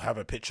women. They'll have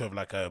a picture of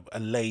like a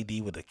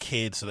lady with a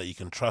kid so that you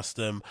can trust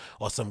them,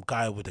 or some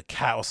guy with a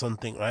cat or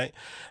something, right?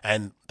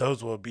 And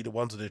those will be the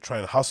ones that they try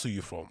and hustle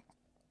you from.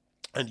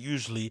 And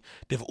usually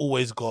they've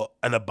always got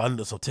an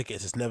abundance of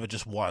tickets. It's never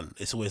just one.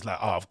 It's always like,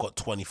 oh, I've got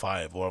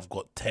 25 or I've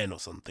got 10 or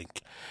something.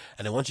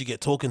 And then once you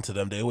get talking to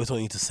them, they always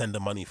want you to send the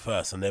money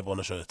first and they want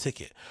to show the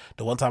ticket.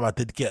 The one time I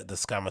did get the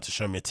scammer to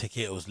show me a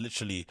ticket, it was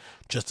literally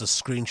just a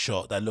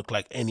screenshot that looked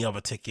like any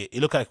other ticket. It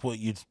looked like what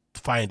you'd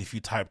find if you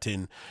typed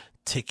in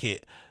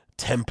ticket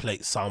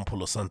template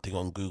sample or something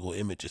on Google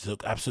Images. It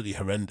looked absolutely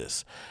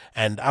horrendous.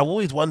 And I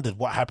always wondered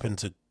what happened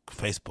to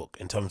Facebook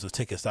in terms of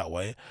tickets that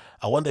way.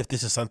 I wonder if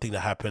this is something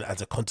that happened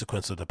as a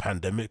consequence of the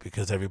pandemic,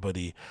 because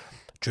everybody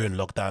during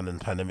lockdown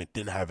and pandemic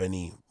didn't have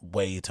any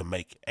way to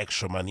make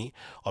extra money,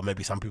 or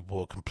maybe some people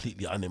were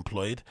completely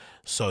unemployed.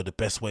 So the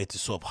best way to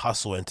sort of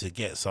hustle and to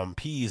get some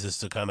peas is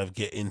to kind of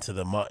get into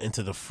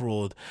the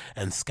fraud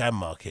and scam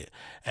market.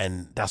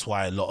 And that's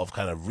why a lot of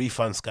kind of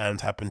refund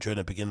scams happened during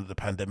the beginning of the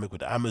pandemic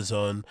with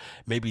Amazon.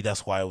 Maybe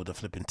that's why all the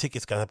flipping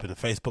tickets can happen on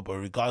Facebook. But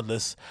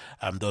regardless,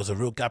 there was a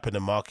real gap in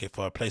the market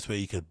for a place where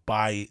you could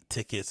buy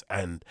tickets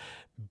and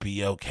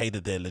be okay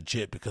that they're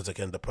legit, because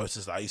again, the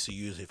process that I used to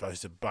use, if I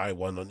used to buy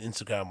one on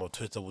Instagram or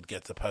Twitter, would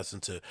get the person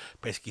to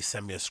basically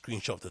send me a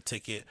screenshot of the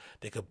ticket.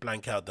 They could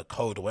blank out the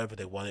code or whatever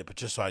they wanted, but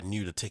just so I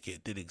knew the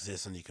ticket did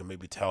exist, and you can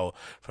maybe tell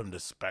from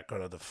the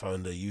background of the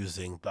phone they're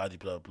using, blah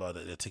blah blah,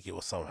 that the ticket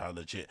was somehow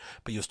legit.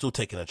 But you're still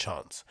taking a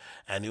chance.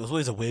 And it was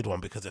always a weird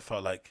one, because it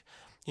felt like,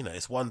 you know,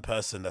 it's one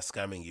person that's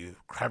scamming you,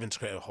 having to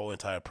create a whole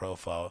entire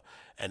profile,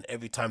 and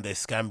every time they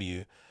scam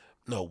you,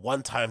 no,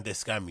 one time they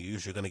scam you,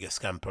 usually you're going to get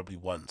scammed probably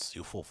once,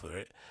 you'll fall for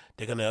it.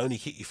 They're going to only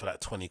hit you for like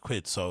 20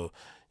 quid. So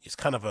it's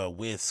kind of a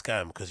weird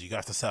scam, because you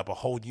have to set up a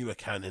whole new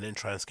account and then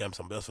try and scam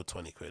somebody else for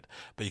 20 quid.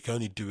 But you can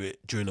only do it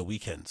during the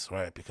weekends,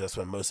 right? Because that's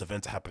when most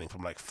events are happening,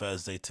 from like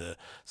Thursday to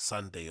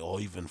Sunday, or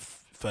even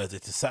Thursday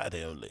to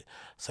Saturday only.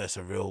 So it's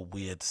a real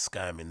weird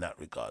scam in that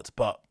regards.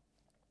 But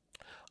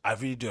I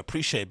really do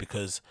appreciate it,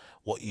 because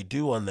what you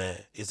do on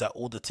there is that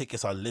all the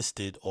tickets are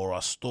listed or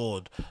are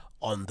stored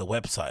on the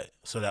website,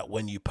 so that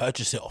when you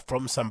purchase it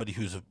from somebody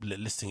who's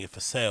listing it for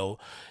sale,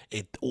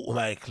 it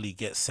automatically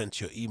gets sent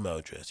to your email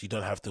address. You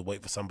don't have to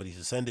wait for somebody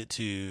to send it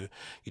to you.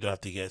 You don't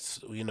have to get,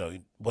 you know,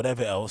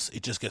 whatever else.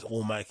 It just gets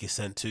automatically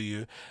sent to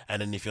you.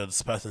 And then if you're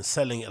this person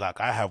selling it,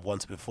 like I have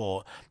once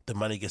before, the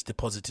money gets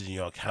deposited in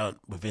your account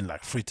within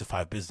like 3 to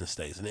 5 business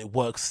days, and it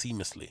works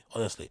seamlessly.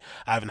 Honestly,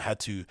 I haven't had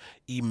to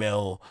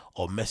email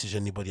or message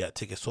anybody at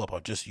Ticketswap.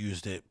 I've just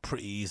used it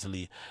pretty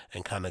easily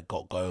and kind of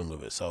got going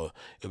with it. So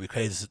it'll be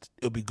crazy.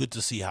 It'll be good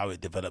to see how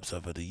it develops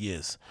over the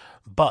years.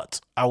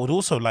 But I would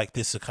also like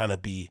this to kind of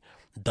be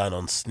done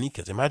on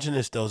sneakers. Imagine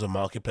if there was a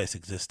marketplace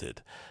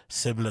existed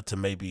similar to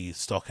maybe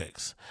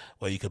StockX,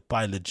 where you could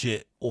buy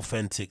legit,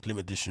 authentic,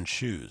 limited edition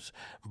shoes,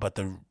 but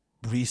the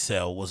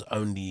resale was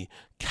only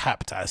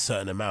capped at a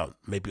certain amount.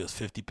 Maybe it was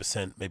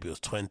 50%, maybe it was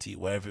 20,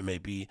 wherever it may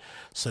be,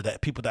 so that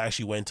people that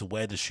actually went to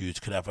wear the shoes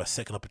could have a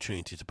second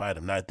opportunity to buy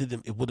them. Now,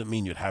 it wouldn't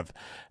mean you'd have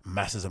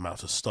massive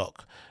amounts of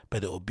stock,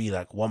 but it would be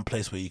like one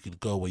place where you could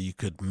go, where you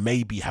could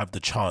maybe have the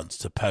chance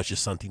to purchase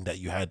something that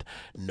you had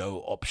no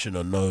option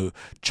or no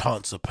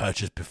chance of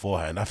purchase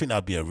beforehand. I think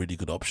that'd be a really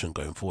good option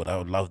going forward. I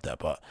would love that.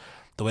 But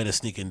the way the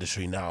sneaker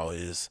industry now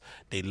is,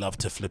 they love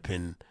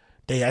to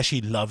they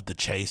actually love the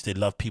chase. They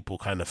love people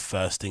kind of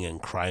thirsting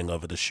and crying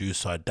over the shoes.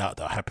 So I doubt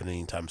that'll happen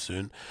anytime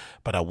soon.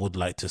 But I would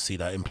like to see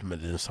that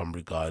implemented in some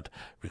regard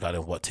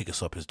regarding what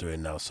Ticketswap is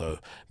doing now. So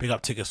big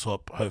up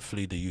Ticketswap.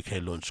 Hopefully the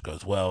UK launch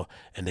goes well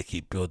and they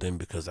keep building,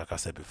 because like I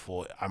said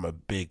before, I'm a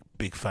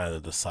big fan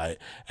of the site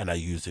and I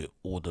use it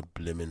all the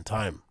blimmin'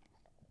 time.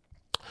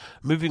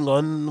 Moving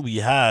on, we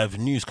have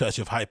news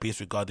courtesy of Hypebeast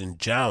regarding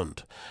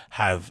JJJound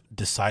have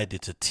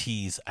decided to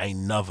tease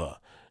another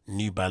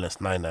New Balance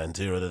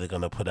 990 that they're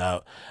going to put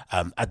out.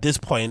 At this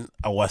point,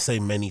 I will say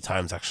many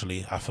times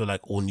actually, I feel like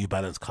all New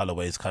Balance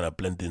colorways kind of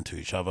blend into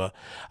each other.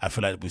 I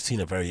feel like we've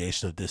seen a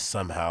variation of this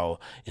somehow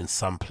in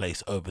some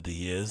place over the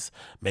years.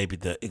 Maybe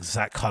the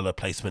exact color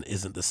placement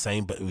isn't the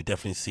same, but we've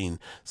definitely seen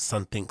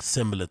something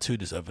similar to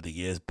this over the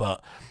years.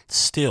 But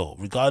still,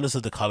 regardless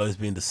of the colors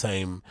being the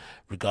same,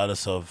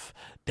 regardless of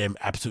them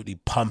absolutely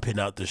pumping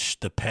out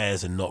the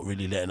pairs and not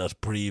really letting us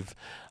breathe,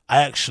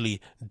 I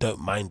actually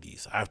don't mind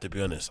these. I have to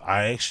be honest.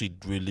 I actually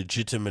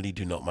legitimately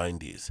do not mind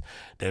these.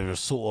 They're a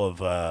sort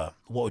of,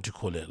 what would you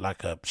call it?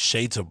 Like a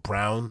shades of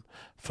brown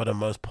for the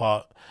most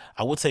part.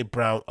 I would say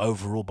brown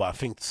overall, but I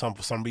think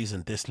for some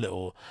reason this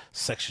little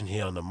section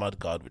here on the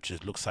mudguard, which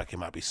looks like it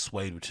might be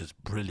suede, which is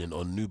brilliant,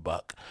 or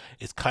nubuck,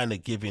 is kind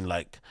of giving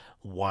like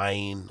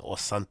wine or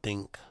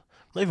something.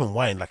 not even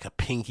wine, like a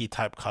pinky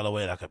type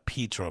colorway, like a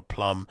peach or a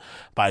plum.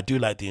 But I do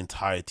like the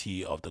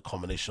entirety of the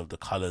combination of the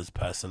colors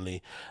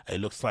personally. It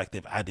looks like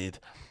they've added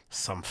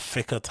some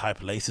thicker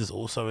type laces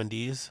also in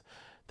these.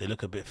 They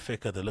look a bit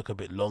thicker, they look a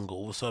bit longer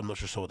also. I'm not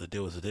sure what the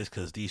deal is with this,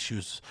 because these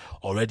shoes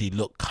already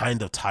look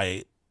kind of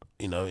tight,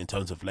 you know, in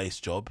terms of lace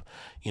job.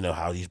 You know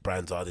how these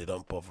brands are, they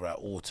don't bother at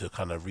all to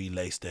kind of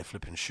relace their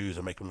flipping shoes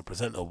and make them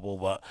presentable,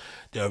 but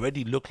they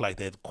already look like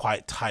they're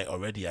quite tight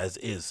already as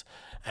is.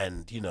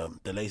 And you know,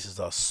 the laces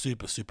are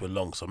super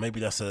long, so maybe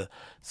that's a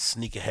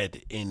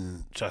sneakerhead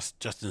in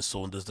Justin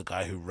Saunders, the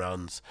guy who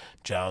runs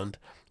JJJound,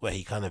 where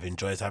he kind of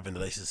enjoys having the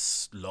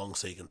laces long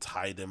so he can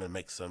tie them and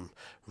make some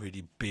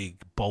really big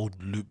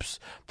bold loops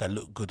that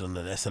look good on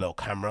an SLR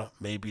camera.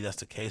 Maybe that's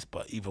the case,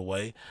 but either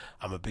way,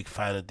 I'm a big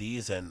fan of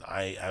these and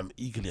I am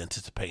eagerly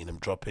anticipating them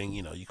dropping.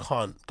 You know, you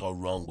can't go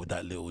wrong with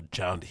that little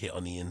JJJound hit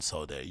on the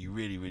insole there. You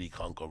really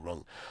can't go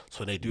wrong.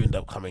 So when they do end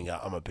up coming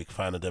out, I'm a big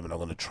fan of them and I'm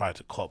going to try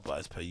to cop, but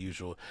as per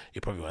usual,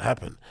 it probably won't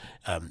happen.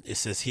 It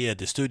says here,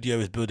 the studio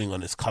is building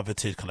on its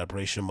coveted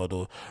collaboration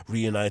model,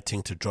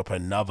 reuniting to drop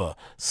another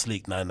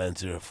sleek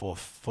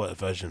 9904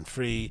 version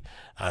 3,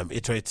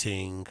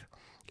 iteration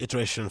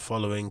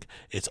following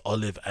its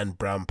olive and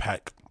brown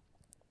pack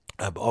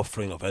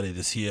offering of earlier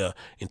this year.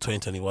 In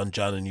 2021,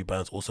 JJJound and New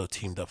Balance also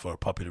teamed up for a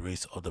popular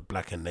release of the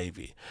black and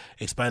navy,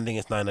 expanding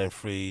its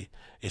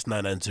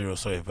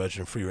 990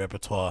 version 3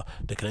 repertoire.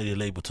 The Canadian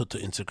label took to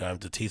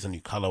Instagram to tease a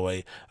new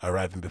colorway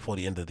arriving before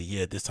the end of the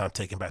year, this time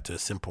taken back to a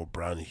simple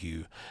brown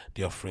hue.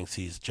 The offering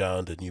sees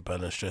JJJound and New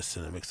Balance dressed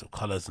in a mix of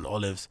colors and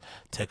olives.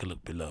 Take a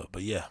look below.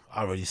 But yeah,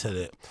 I already said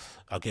it.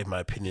 I'll give my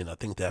opinion. I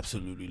think they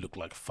absolutely look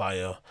like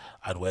fire.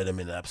 I'd wear them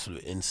in an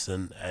absolute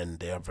instant, and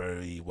they are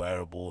very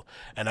wearable.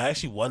 And I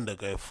actually wonder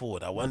going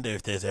forward, I wonder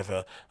if there's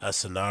ever a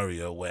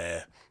scenario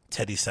where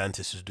Teddy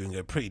Santis is doing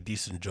a pretty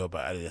decent job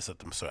at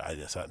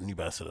Adidas at New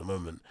Balance at the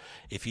moment.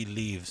 If he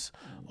leaves,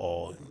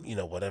 or you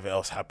know, whatever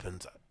else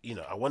happens, you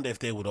know, I wonder if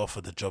they would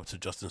offer the job to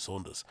Justin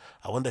Saunders.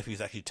 I wonder if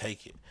he's actually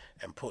take it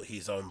and put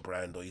his own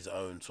brand or his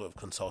own sort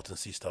of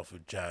consultancy stuff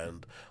with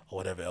JJJound or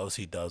whatever else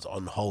he does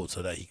on hold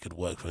so that he could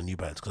work for New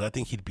Balance, because I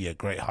think he'd be a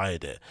great hire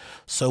there.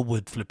 So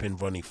would flipping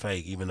Ronnie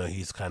Fague, even though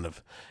he's kind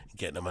of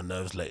getting on my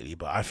nerves lately,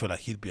 but I feel like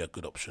he'd be a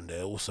good option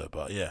there also.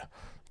 But yeah,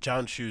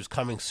 JJJound shoes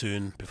coming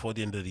soon before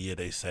the end of the year,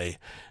 they say.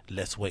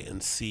 Let's wait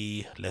and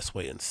see.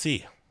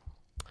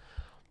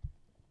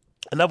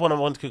 Another one I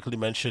want to quickly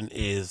mention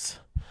is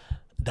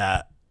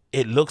that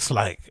it looks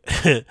like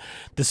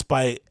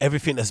despite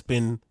everything that's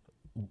been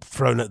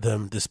thrown at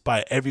them,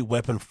 despite every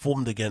weapon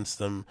formed against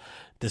them,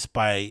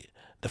 despite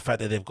the fact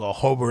that they've got a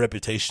horrible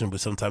reputation with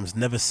sometimes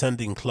never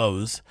sending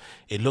clothes,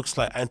 it looks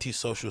like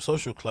Antisocial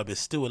Social Club is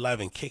still alive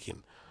and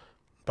kicking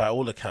by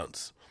all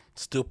accounts,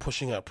 still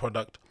pushing out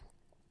product,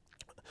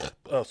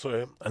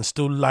 and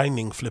still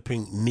lining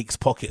flipping Nick's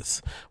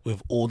pockets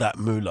with all that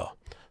moolah.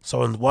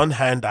 So on one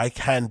hand, I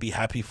can be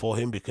happy for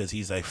him because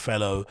he's a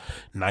fellow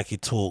Nike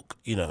Talk,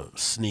 you know,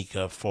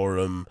 sneaker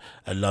forum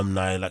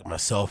alumni like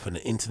myself, and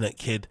an internet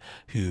kid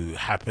who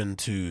happened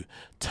to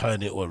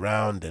turn it all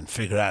around and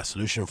figure out a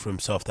solution for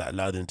himself that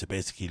allowed him to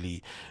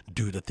basically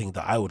do the thing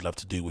that I would love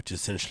to do, which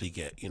is essentially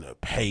get, you know,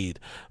 paid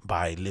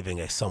by living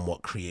a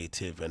somewhat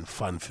creative and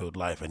fun-filled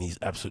life, and he's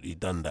absolutely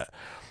done that.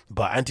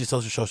 But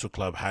Antisocial Social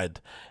Club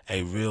had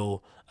a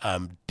real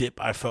dip,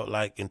 I felt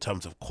like, in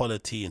terms of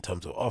quality, in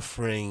terms of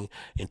offering,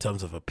 in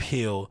terms of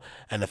appeal,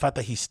 and the fact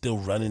that he's still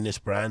running this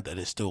brand and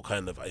it's still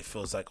kind of, it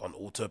feels like on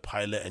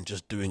autopilot and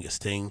just doing its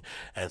thing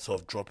and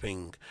sort of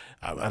dropping,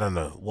 I don't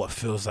know, what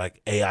feels like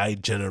AI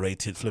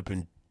generated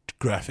flipping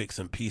graphics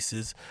and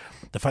pieces.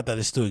 The fact that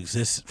it still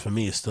exists for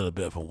me is still a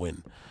bit of a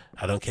win.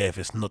 I don't care if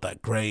it's not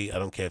that great. I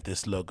don't care if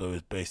this logo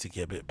is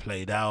basically a bit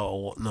played out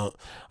or whatnot.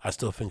 I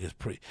still think it's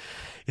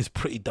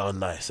pretty darn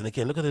nice. And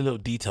again, look at the little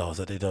details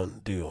that they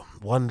don't do.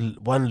 One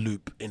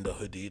loop in the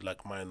hoodie,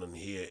 like mine on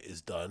here,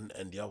 is done,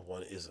 and the other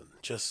one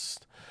isn't.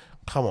 Just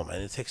come on,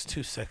 man. It takes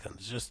 2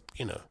 seconds. Just,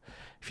 you know,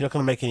 if you're not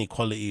gonna make any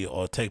quality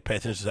or pay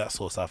attention to that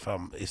sort of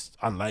stuff, it's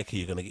unlikely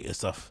you're gonna get your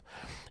stuff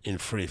in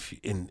free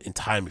in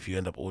time if you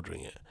end up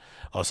ordering it.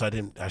 Also, I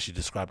didn't actually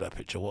describe that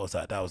picture. What was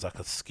that? That was like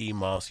a ski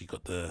mask. You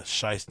got the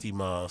shiesty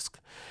mask.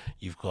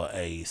 You've got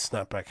a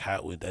snapback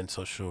hat with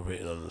Antisocial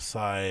written on the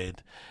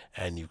side,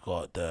 and you've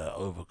got the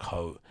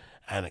overcoat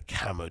and a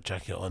camo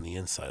jacket on the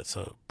inside.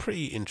 So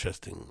pretty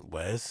interesting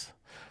wares,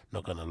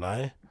 not gonna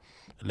lie.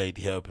 A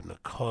lady here opening a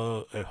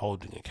coat,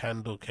 holding a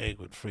candle cake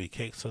with 3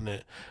 cakes on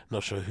it.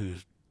 Not sure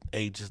whose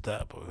age is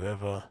that, but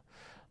whoever.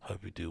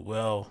 Hope you do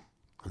well.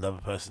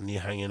 Another person here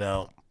hanging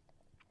out.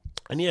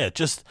 And yeah,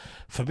 just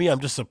for me,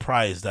 I'm just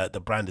surprised that the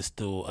brand is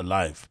still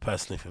alive.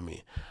 Personally, for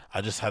me, I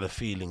just had a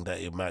feeling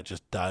that it might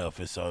just die of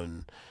its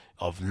own,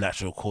 of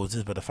natural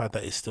causes. But the fact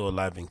that it's still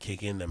alive and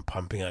kicking and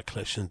pumping out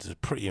collections is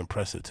pretty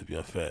impressive, to be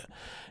unfair.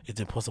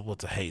 It's impossible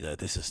to hate that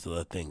this is still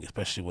a thing,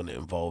 especially when it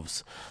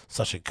involves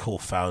such a cool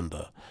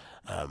founder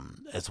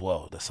as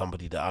well. That's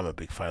somebody that I'm a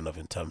big fan of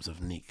in terms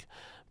of Nick.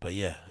 But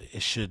yeah,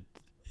 it should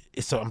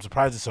I'm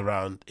surprised it's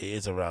around. It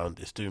is around.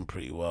 It's doing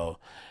pretty well.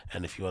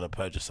 And if you want to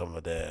purchase some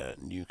of their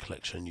new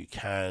collection, you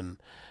can.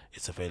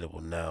 It's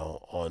available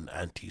now on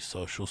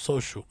Antisocial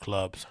Social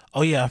Clubs.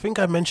 Oh yeah, I think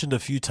I mentioned a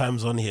few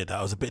times on here that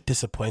I was a bit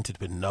disappointed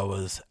with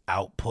Noah's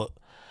output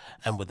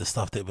and with the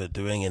stuff that we're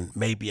doing, and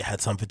maybe it had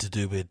something to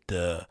do with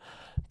the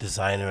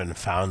designer and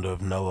founder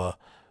of Noah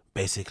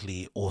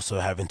basically also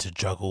having to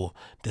juggle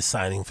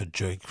designing for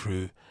J.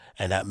 Crew,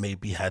 and that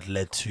maybe had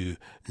led to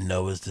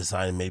Noah's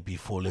design maybe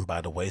falling by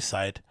the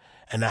wayside.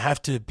 And I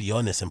have to be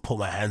honest and put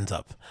my hands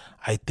up.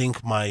 I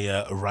think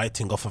my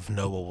writing off of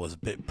Noah was a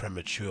bit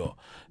premature,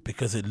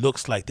 because it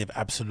looks like they've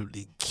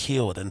absolutely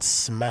killed and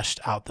smashed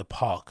out the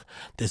park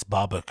this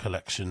Barber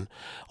collection,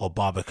 or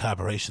Barber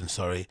collaboration,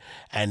 sorry,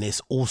 and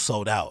it's all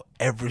sold out.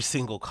 Every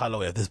single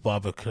colorway of this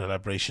Barber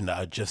collaboration that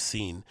I've just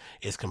seen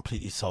is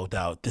completely sold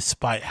out,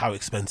 despite how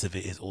expensive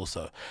it is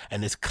also.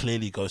 And this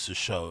clearly goes to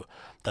show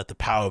that the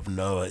power of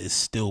Noah is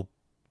still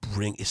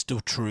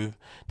true.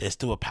 They're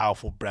still a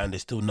powerful brand. They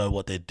still know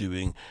what they're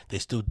doing. They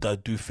still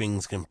do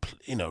things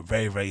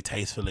very, very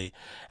tastefully,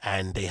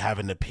 and they have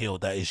an appeal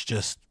that is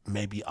just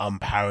maybe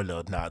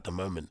unparalleled now at the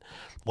moment.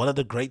 One of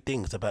the great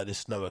things about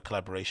this Noah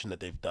collaboration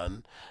that they've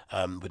done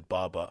with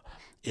Barber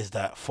is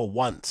that for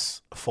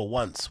once,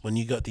 when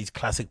you got these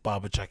classic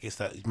Barber jackets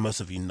that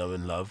most of you know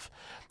and love,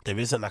 there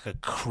isn't like a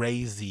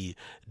crazy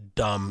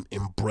dumb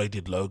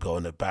embroidered logo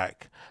on the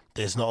back.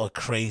 There's not a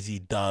crazy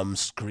dumb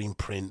screen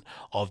print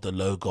of the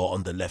logo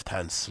on the left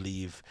hand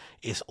sleeve.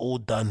 It's all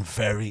done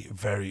very,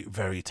 very,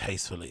 very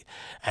tastefully.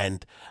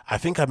 And I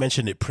think I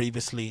mentioned it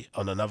previously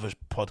on another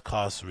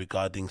podcast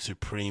regarding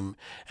Supreme,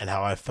 and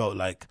how I felt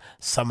like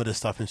some of the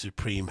stuff in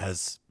Supreme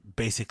has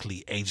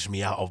basically aged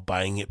me out of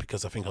buying it,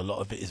 because I think a lot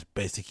of it is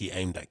basically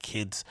aimed at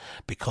kids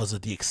because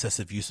of the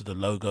excessive use of the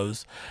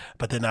logos.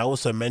 But then I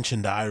also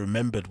mentioned that I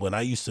remembered when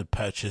I used to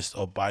purchase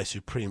or buy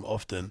Supreme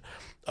often,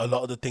 a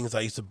lot of the things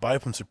I used to buy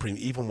from Supreme,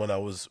 even when I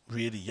was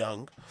really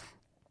young,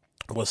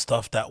 was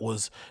stuff that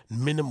was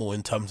minimal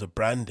in terms of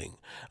branding,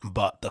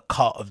 but the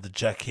cut of the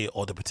jacket,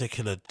 or the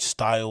particular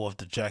style of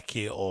the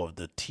jacket, or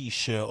the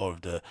t-shirt, or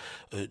the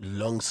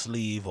long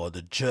sleeve, or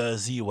the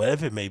jersey,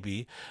 whatever it may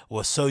be,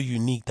 was so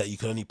unique that you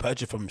could only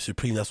purchase from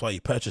Supreme. That's why you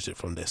purchase it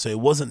from there. So it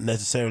wasn't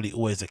necessarily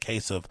always a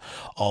case of,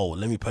 oh,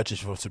 let me purchase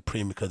from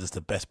Supreme because it's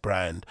the best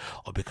brand,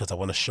 or because I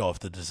want to show off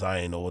the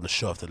design, or want to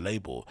show off the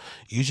label.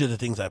 Usually the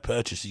things I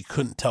purchased, you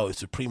couldn't tell it's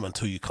Supreme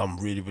until you come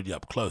really, really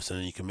up close, and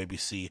then you can maybe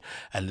see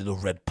a little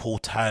red pull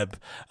tab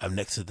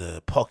next to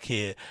the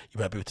pocket. You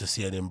might be able to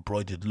see an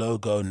embroidered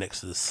logo next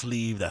to the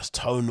sleeve that's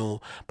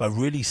tonal, but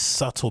really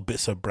subtle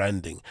bits of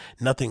branding.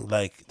 Nothing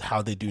like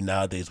how they do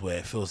nowadays, where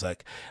it feels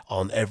like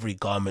on every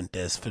garment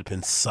there's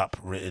flipping SUP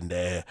written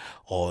there,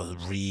 or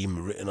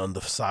Ream written on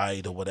the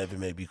side, or whatever it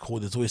may be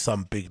called. There's always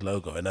some big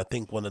logo. And I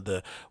think one of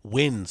the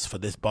wins for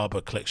this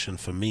Barber collection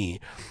for me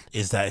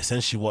is that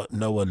essentially what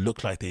Noah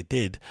looked like they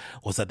did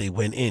was that they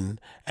went in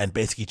and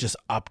basically just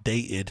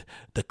updated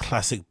the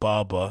classic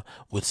Barber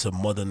with some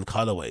modern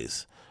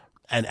colorways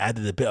and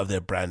added a bit of their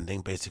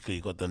branding. Basically,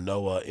 you got the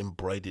Noah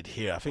embroidered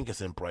here. I think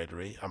it's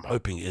embroidery. I'm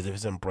hoping it is. If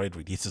it's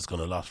embroidery, this is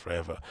going to last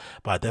forever.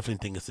 But I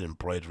definitely think it's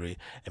embroidery.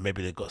 And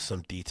maybe they got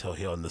some detail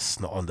here on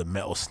the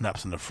metal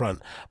snaps on the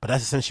front. But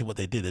that's essentially what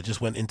they did. They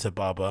just went into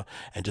Barber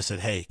and just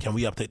said, hey, can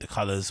we update the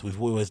colors?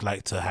 We've always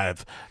liked to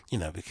have,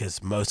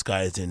 because most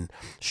guys in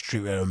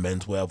streetwear and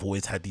menswear have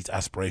always had these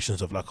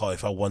aspirations of like, oh,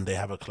 if I one day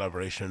have a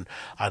collaboration,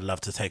 I'd love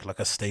to take like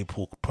a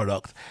staple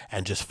product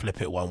and just flip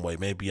it one way.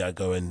 Maybe I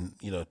go and,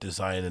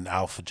 design an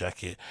alpha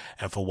jacket,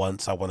 and for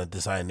once I want to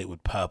design it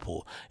with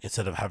purple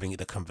instead of having it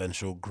the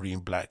conventional green,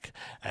 black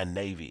and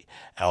navy,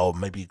 or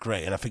maybe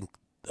grey. And I think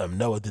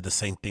Noah did the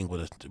same thing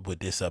with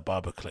this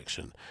Barber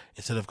collection.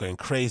 Instead of going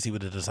crazy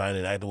with the design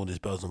and adding all these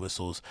bells and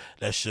whistles,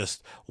 let's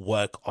just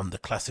work on the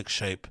classic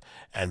shape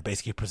and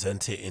basically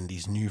present it in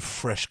these new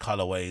fresh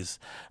colorways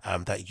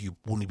that you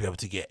wouldn't be able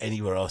to get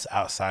anywhere else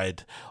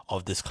outside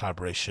of this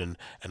collaboration.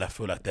 And I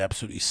feel like they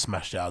absolutely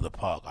smashed it out of the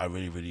park. I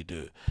really, really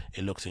do.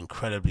 It looks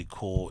incredibly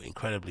cool,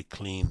 incredibly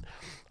clean.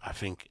 I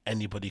think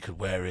anybody could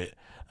wear it.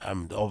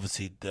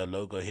 Obviously the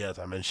logo here, as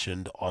I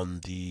mentioned,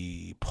 on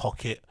the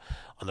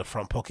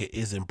front pocket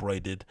is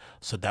embroidered,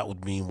 so that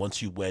would mean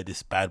once you wear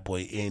this bad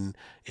boy in,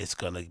 it's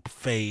gonna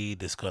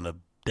fade, it's gonna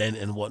dent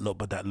and whatnot,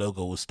 but that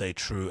logo will stay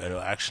true, and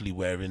it'll actually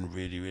wear in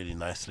really, really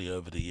nicely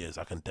over the years.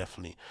 I can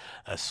definitely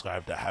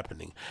ascribe that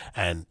happening.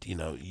 And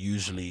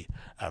usually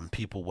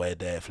people wear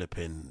their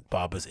flipping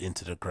Barbers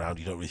into the ground.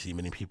 You don't really see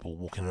many people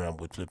walking around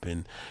with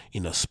flipping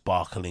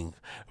sparkling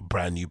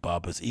brand new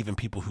Barbers. Even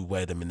people who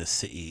wear them in the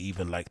city,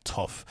 even like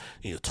toffs,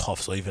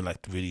 or even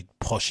like really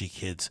poshy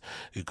kids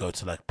who go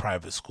to like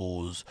private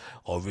schools,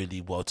 or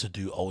really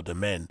well-to-do older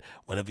men,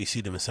 whenever you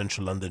see them in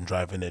central London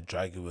driving their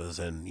Jaguars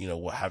and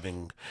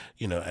having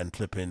and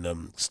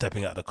flipping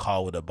stepping out the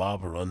car with a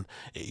Barber on,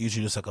 it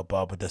usually looks like a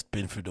Barber that's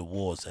been through the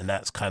wars. And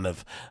that's kind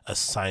of a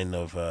sign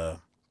of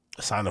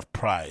a sign of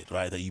pride,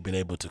 right? That you've been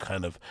able to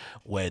kind of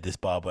wear this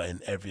barber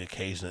in every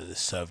occasion and it's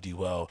served you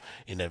well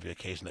in every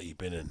occasion that you've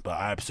been in. But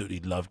I absolutely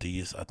love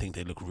these. I think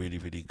they look really,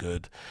 really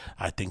good.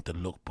 I think the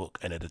lookbook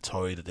and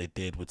editorial that they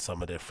did with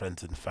some of their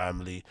friends and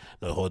family,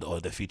 or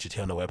they're featured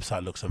here on the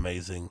website, looks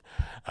amazing.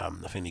 I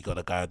think you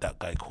got that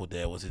guy called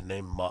there, was his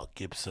name Mark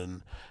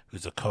Gibson,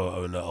 who's a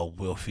co-owner of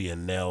Wilfie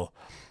and Nell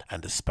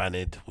and the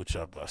Spaniard, which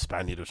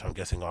I'm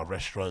guessing are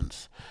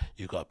restaurants.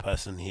 You got a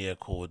person here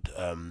called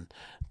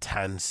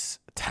Tansy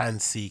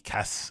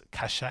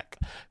Kashak,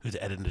 who's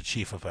the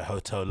editor-in-chief of a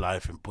hotel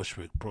life in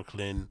Bushwick,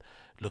 Brooklyn,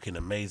 looking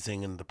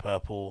amazing in the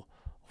purple.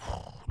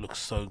 Looks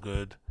so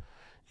good.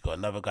 You got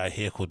another guy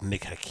here called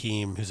Nick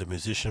Hakim, who's a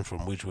musician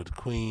from Wedgwood,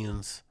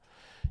 Queens.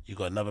 You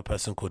got another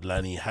person called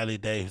Lanny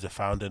Halliday, who's the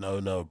founder and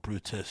owner of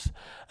Brutus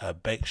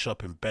Bake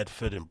Shop in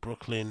Bedford in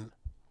Brooklyn.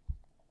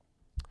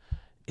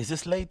 Is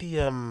this lady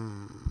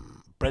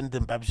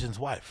Brendan Babison's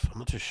wife? I'm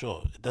not too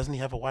sure. Doesn't he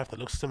have a wife that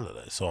looks similar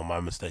to this? So am I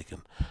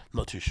mistaken?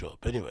 Not too sure.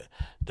 But anyway,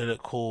 they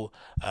look cool.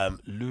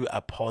 Lou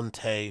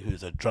Aponte,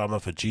 who's a drummer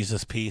for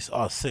Jesus Piece.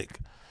 Oh, sick.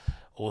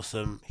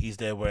 Awesome. He's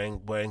there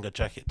wearing a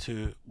jacket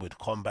too with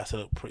combats that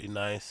look pretty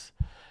nice.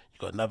 You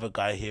got another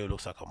guy here who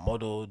looks like a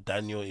model,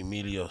 Daniel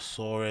Emilio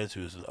Soares,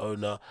 who's an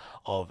owner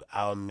of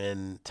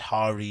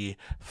Almentari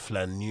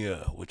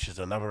Flaneur, which is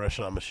another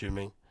restaurant,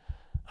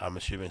 I'm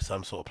assuming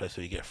some sort of place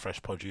where you get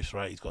fresh produce,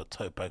 right? He's got a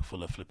tote bag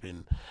full of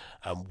flipping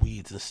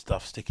weeds and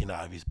stuff sticking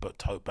out of his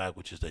tote bag,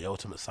 which is the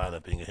ultimate sign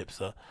of being a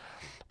hipster.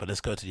 But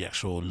let's go to the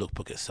actual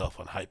lookbook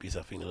itself on Hypebeast.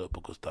 I think the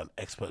lookbook was done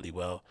expertly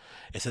well.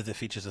 It says it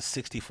features a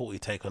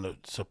 60-40 take on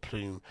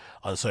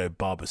the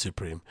Barber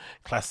Supreme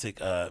classic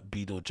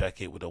beadle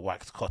jacket with a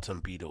waxed cotton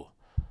beadle.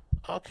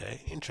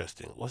 Okay,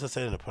 interesting. What's it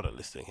saying in the product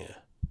listing here?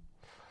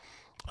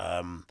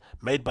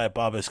 Made by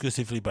Barber,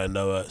 exclusively by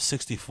Noah,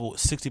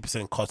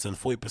 60% cotton,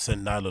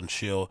 40% nylon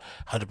shield,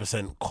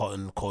 100%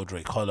 cotton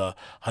corduroy collar,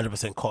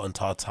 100% cotton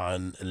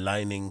tartan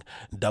lining,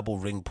 double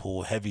ring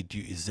pull, heavy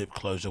duty zip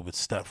closure with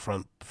snap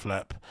front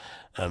flap,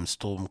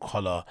 storm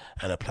collar,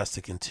 and a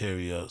plastic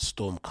interior,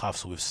 storm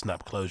cuffs with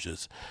snap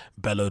closures,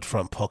 bellowed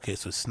front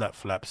pockets with snap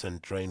flaps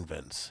and drain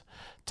vents,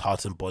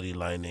 tartan body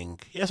lining.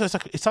 Yeah, so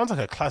it sounds like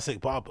a classic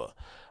Barber.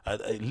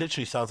 It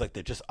literally sounds like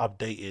they've just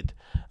updated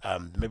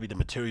maybe the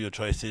material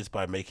choices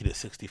by making it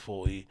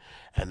 60-40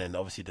 and then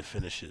obviously the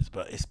finishes.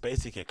 But it's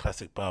basically a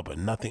classic Barber.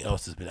 Nothing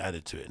else has been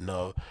added to it.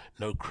 No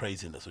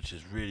craziness, which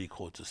is really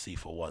cool to see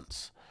for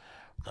once.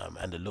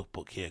 And the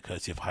lookbook here,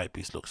 courtesy of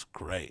Hypebeast, looks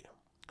great.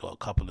 Got a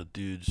couple of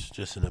dudes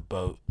just in a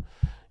boat,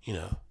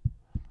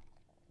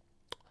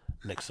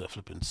 next to a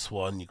flipping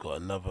swan. You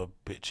got another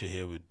picture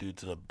here with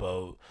dudes in a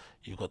boat.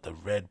 You got the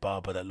red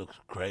Barber that looks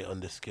great on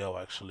this scale,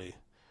 actually.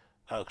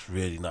 That looks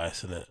really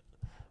nice, isn't it?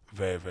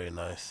 Very, very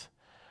nice.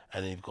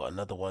 And then you've got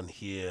another one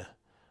here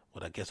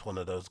with, I guess, one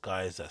of those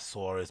guys that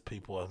Suarez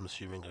people, I'm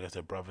assuming, I guess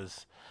they're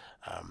brothers.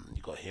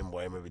 You got him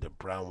wearing maybe the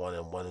brown one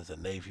and one is a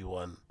navy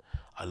one.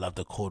 I love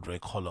the corduroy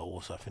collar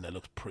also. I think that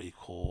looks pretty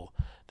cool.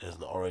 There's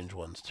an orange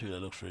ones too that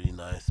looks really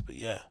nice. But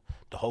yeah,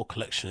 the whole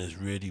collection is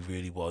really,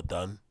 really well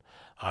done.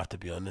 I have to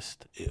be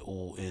honest, it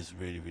all is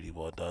really, really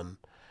well done.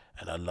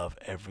 And I love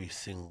every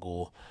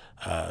single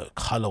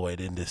colorway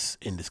in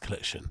this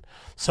collection.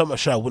 So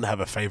much so I wouldn't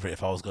have a favorite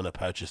if I was going to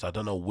purchase. I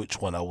don't know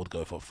which one I would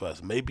go for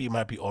first. Maybe it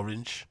might be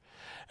orange,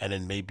 and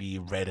then maybe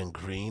red and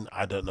green.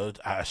 I don't know,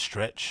 at a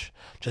stretch,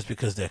 just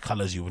because they're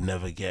colors you would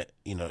never get,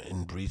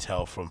 in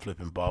retail from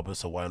flipping Barber.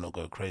 So why not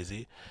go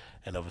crazy?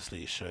 And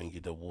obviously, it's showing you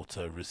the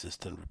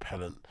water-resistant,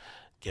 repellent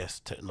gas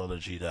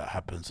technology that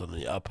happens on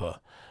the upper,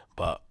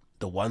 but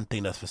the one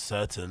thing that's for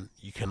certain,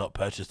 you cannot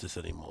purchase this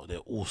anymore. They're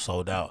all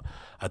sold out.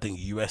 I think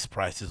US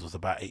prices was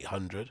about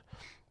 800,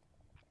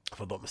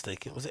 if I'm not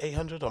mistaken. Was it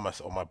 800 or am I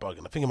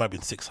bugging? I think it might have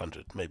been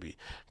 600 maybe,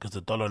 because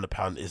the dollar and the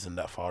pound isn't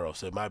that far off,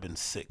 so it might have been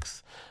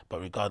 6. But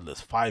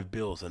regardless, 5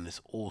 bills and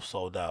it's all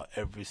sold out.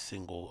 Every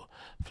single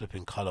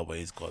flipping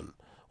colorway is gone,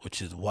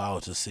 which is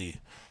wild to see.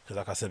 Because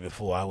like I said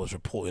before, I was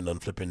reporting on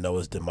flipping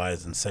Noah's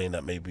demise and saying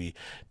that maybe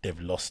they've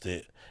lost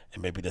it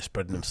and maybe they're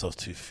spreading themselves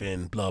too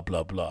thin, blah,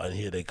 blah, blah. And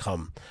here they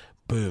come.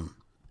 Boom,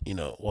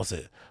 what's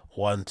it?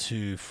 1,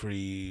 2,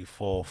 3,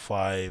 4,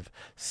 5,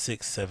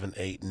 6, 7,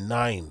 8,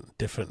 9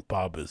 different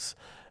Barbers,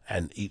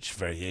 and each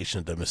variation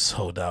of them is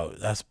sold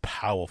out. That's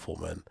powerful,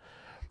 man.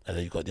 And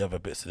then you've got the other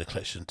bits of the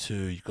collection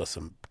too. You've got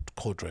some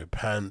corduroy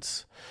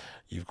pants.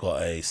 You've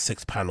got a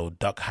 6-panel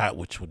duck hat,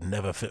 which would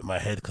never fit my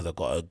head because I've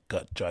got a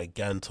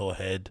gigantor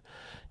head.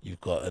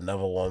 You've got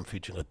another one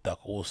featuring a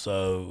duck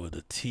also with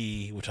a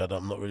T, which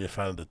I'm not really a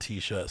fan of the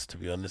T-shirts, to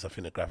be honest. I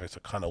think the graphics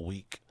are kind of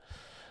weak.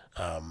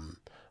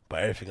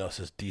 But everything else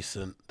is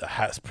decent. The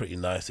hat's pretty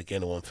nice.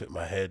 Again, it won't fit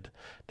my head.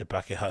 The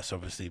bucket hat's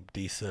obviously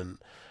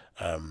decent.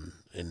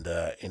 In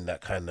that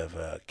kind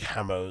of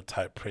camo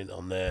type print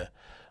on there.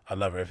 I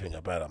love everything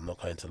about it. I'm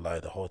not going to lie.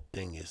 The whole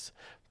thing is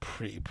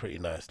pretty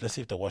nice. Let's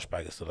see if the wash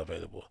bag is still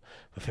available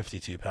for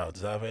 £52.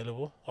 Is that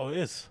available? Oh, it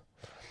is.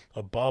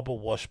 A Barber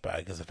wash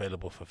bag is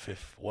available for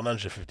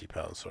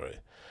 £150. Sorry,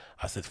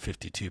 I said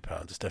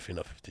 £52. It's definitely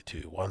not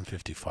 52.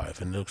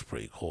 155, and it looks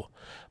pretty cool.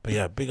 But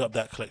yeah, big up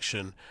that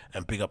collection,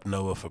 and big up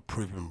Noah for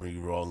proving me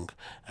wrong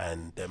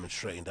and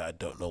demonstrating that I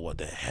don't know what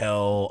the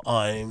hell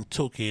I'm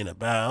talking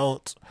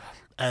about.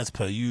 As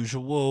per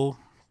usual,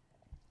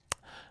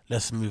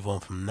 let's move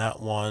on from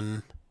that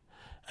one,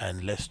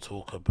 and let's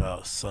talk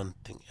about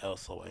something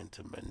else I wanted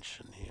to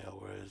mention here.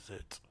 Where is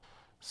it?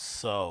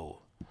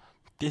 So,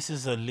 this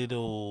is a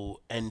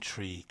little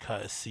entry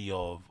courtesy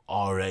of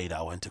RA that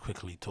I want to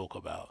quickly talk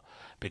about,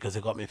 because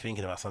it got me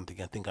thinking about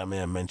something I think I may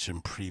have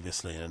mentioned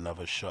previously in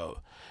another show.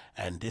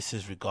 And this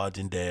is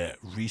regarding their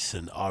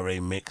recent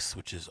RA mix,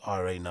 which is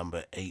RA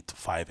number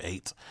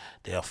 858.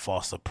 They are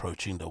fast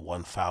approaching the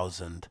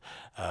 1000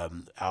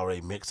 RA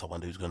mix. I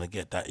wonder who's going to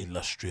get that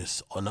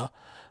illustrious honor.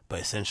 But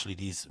essentially,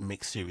 these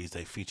mix series,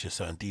 they feature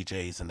certain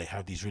DJs, and they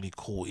have these really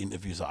cool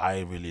interviews that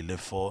I really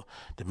live for.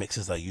 The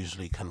mixes I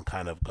usually can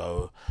kind of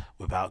go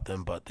without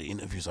them, but the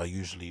interviews are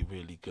usually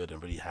really good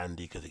and really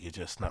handy, because it gives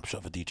you a snapshot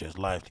of a DJ's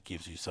life. It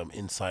gives you some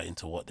insight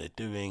into what they're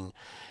doing,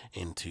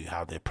 into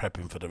how they're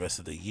prepping for the rest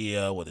of the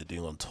year, what they're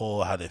doing on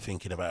tour, how they're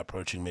thinking about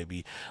approaching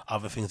maybe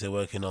other things they're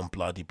working on,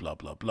 blah, blah,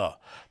 blah, blah.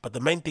 But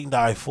the main thing that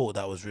I thought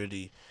that was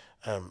really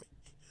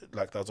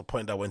that was a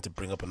point that I went to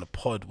bring up in the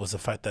pod, was the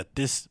fact that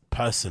this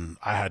person,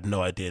 I had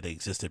no idea they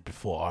existed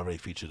before RA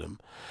featured them,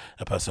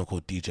 a person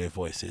called DJ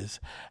Voices.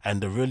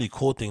 And the really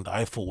cool thing that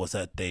I thought was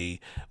that they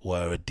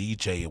were a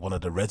DJ, one of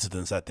the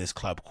residents at this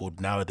club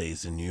called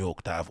Nowadays in New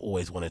York, that I've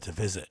always wanted to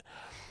visit.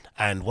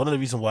 And one of the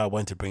reasons why I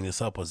wanted to bring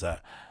this up was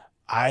that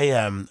I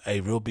am a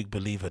real big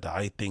believer that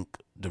I think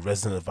the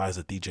resident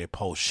advisor DJ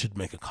Pulse should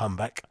make a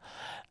comeback.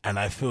 And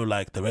I feel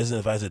like the resident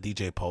advisor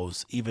DJ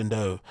Pulse, even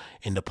though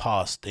in the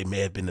past they may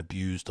have been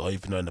abused, or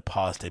even though in the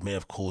past they may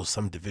have caused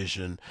some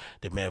division,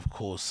 they may have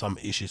caused some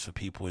issues for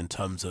people in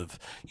terms of,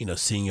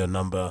 seeing your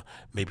number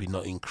maybe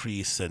not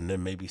increase, and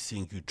then maybe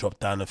seeing you drop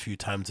down a few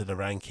times in the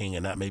ranking,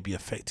 and that may be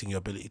affecting your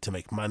ability to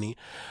make money.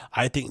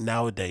 I think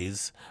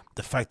nowadays,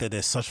 the fact that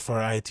there's such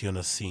variety on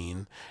the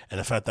scene, and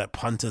the fact that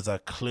punters are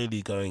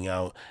clearly going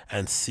out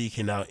and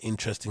seeking out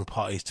interesting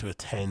parties to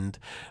attend,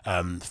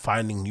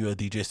 finding newer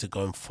DJs to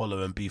go and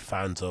follow and be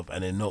fans of,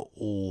 and they're not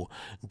all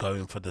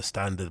going for the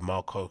standard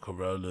Marco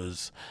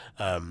Corollas,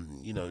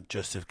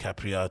 Joseph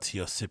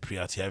Capriati or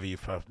Cipriati, however you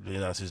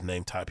pronounce his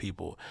name, type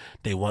people.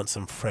 They want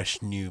some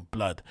fresh new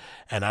blood.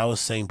 And I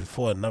was saying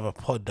before in another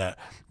pod that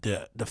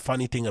the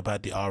funny thing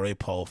about the RA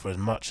poll, for as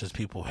much as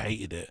people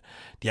hated it,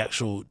 the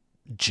actual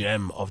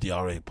gem of the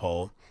RA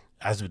poll,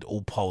 as with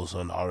all polls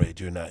on RA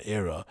during that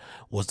era,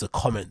 was the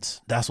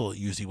comments. That's what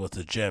usually was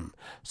the gem.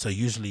 So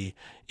usually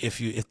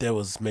if there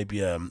was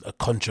maybe a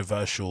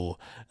controversial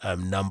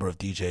number of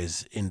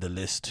DJs in the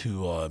list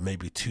who are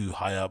maybe too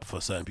high up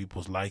for certain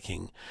people's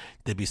liking,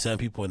 there'd be certain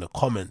people in the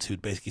comments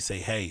who'd basically say,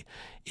 hey,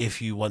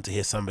 if you want to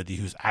hear somebody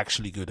who's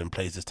actually good and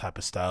plays this type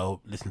of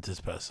style, listen to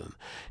this person.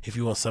 If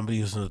you want somebody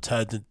who's an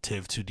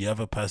alternative to the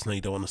other person that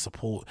you don't want to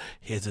support,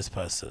 here's this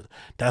person.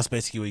 That's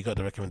basically where you got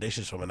the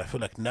recommendations from. And I feel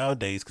like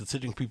nowadays,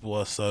 considering people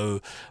are so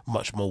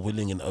much more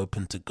willing and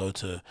open to go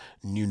to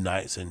new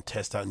nights and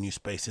test out new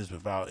spaces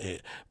without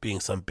it being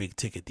some big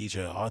ticket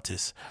DJ or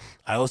artist,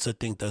 I also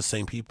think those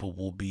same people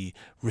will be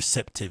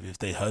receptive if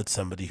they heard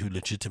somebody who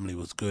legitimately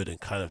was good and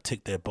kind of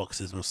ticked their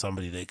boxes with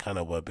somebody they kind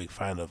of were a big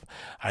fan of.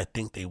 I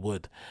think they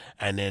would.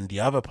 And then the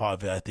other part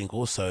of it, I think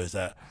also, is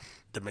that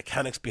the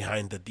mechanics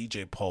behind the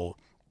DJ poll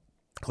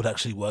would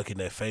actually work in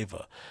their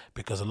favor,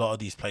 because a lot of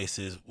these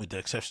places, with the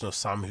exception of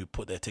some who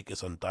put their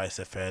tickets on Dice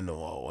FN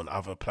or on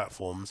other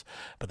platforms,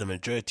 but the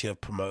majority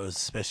of promoters,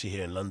 especially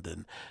here in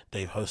London,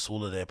 they host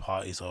all of their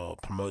parties or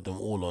promote them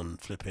all on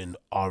flipping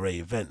RA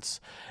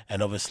events.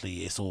 And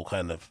obviously it's all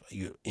kind of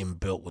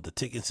inbuilt with the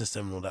ticket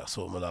system and all that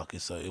sort of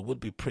malarkey. So it would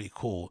be pretty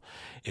cool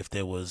if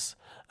there was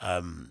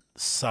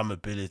some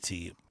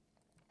ability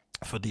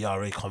for the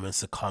RA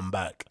comments to come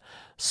back,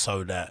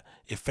 so that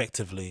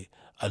effectively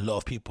a lot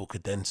of people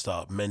could then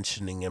start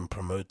mentioning and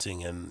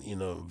promoting and,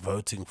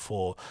 voting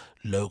for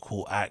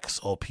local acts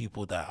or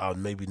people that are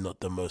maybe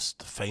not the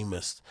most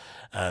famous,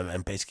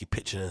 and basically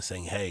pitching and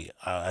saying, hey,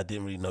 I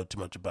didn't really know too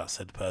much about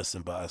said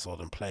person, but I saw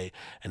them play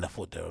and I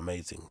thought they were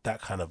amazing.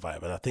 That kind of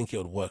vibe. And I think it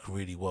would work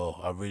really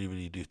well. I really,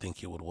 really do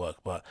think it would work.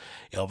 But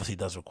it obviously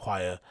does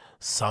require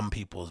some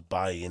people's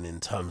buy-in in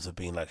terms of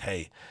being like,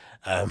 hey,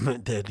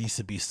 there needs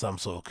to be some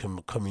sort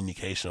of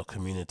communication or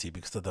community,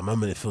 because at the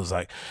moment it feels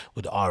like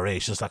with RA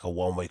it's just like a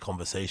one-way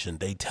conversation.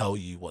 They tell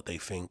you what they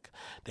think,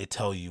 they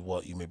tell you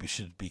what you maybe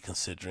should be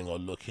considering or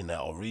looking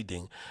at or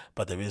reading,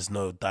 but there is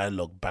no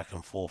dialogue back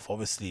and forth.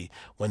 Obviously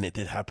when it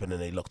did happen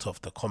and they locked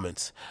off the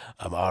comments,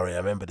 RA, I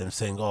remember them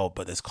saying, oh,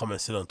 but there's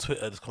comments still on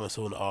Twitter, there's comments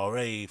still on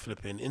RA,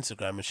 flipping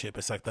Instagram and shit. But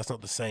it's like, that's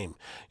not the same.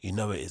 It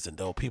isn't.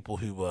 There were people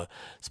who were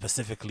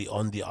specifically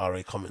on the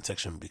RA comment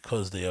section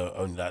because they are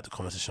only like the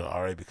comment section on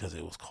RA because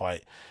it was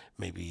quite,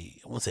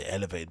 maybe I won't say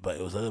elevated, but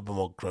it was a little bit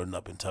more grown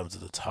up in terms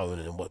of the tone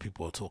and what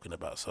people were talking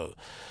about. So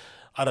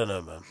I don't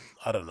know, man.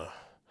 I don't know.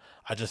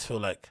 I just feel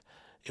like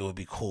it would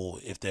be cool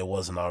if there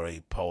was an RA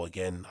poll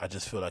again. I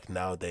just feel like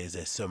nowadays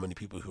there's so many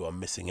people who are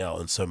missing out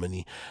on so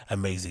many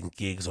amazing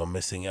gigs, or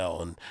missing out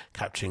on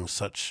capturing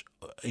such,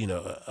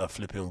 a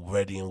flipping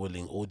ready and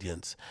willing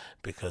audience,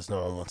 because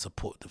no one wants to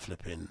put the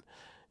flipping,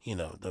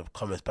 the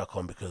comments back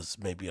on because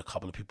maybe a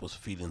couple of people's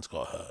feelings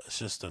got hurt. It's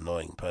just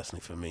annoying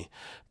personally for me.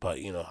 But,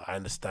 I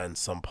understand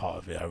some part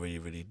of it. I really,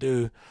 really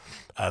do.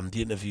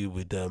 The interview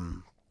with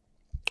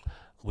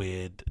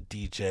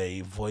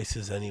DJ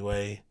Voices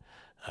anyway.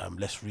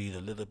 Let's read a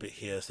little bit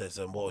here. It says,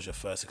 what was your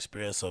first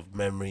experience of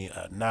memory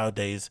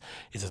nowadays?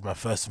 It says, my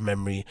first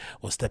memory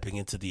was stepping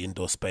into the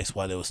indoor space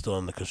while it was still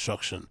under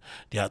construction.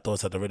 The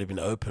outdoors had already been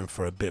open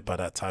for a bit by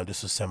that time.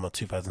 This was summer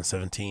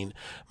 2017.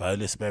 My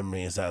earliest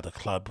memory is that the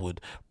club would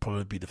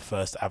probably be the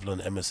first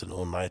Avalon Emerson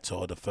all-nighter,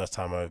 or the first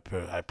time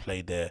I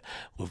played there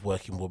with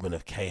Working Woman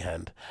of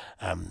K-Hand,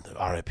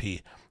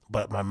 RIP.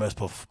 But my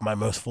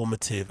most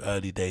formative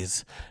early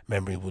days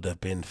memory would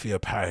have been Theo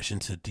Parrish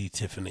into D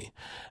Tiffany,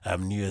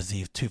 New Year's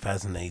Eve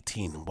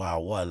 2018. Wow,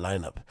 what a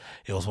lineup!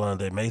 It was one of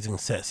the amazing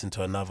sets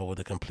into another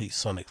with a complete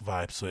sonic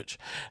vibe switch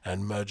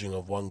and merging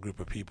of one group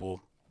of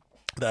people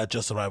that had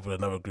just arrived with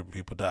another group of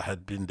people that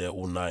had been there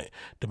all night.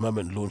 The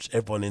moment launched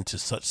everyone into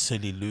such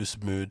silly, loose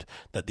mood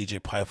that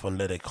DJ Python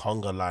led a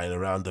conga line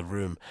around the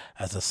room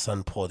as the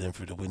sun poured in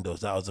through the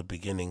windows. That was the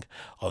beginning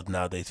of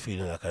nowadays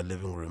feeling like a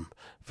living room,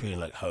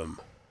 feeling like home.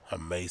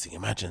 Amazing.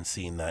 Imagine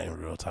seeing that in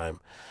real time.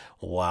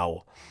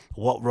 Wow.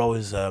 What role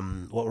has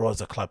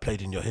the club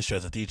played in your history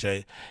as a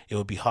DJ? It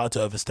would be hard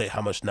to overstate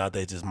how much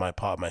nowadays is my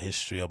part of my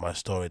history or my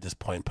story at this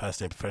point,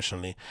 personally and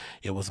professionally.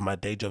 It was my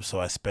day job,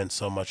 so I spent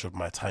so much of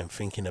my time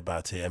thinking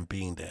about it and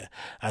being there.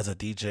 As a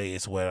DJ,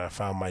 it's where I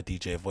found my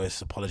DJ voice.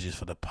 Apologies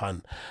for the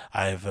pun.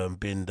 I've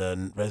been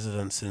the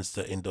resident since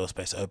the indoor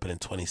space opened in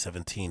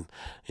 2017.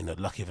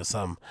 Lucky for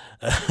some.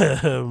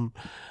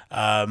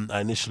 I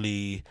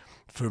initially,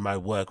 through my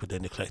work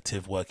within the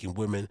collective Working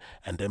Women,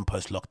 and then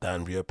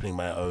post-lockdown reopening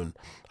my own,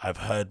 I've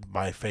heard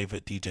my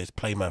favourite DJs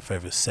play my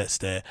favourite sets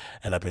there,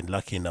 and I've been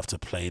lucky enough to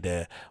play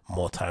there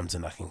more times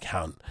than I can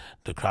count.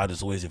 The crowd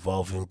is always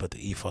evolving, but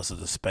the ethos of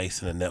the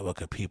space and the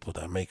network of people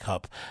that make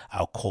up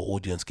our core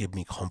audience give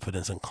me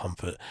confidence and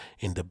comfort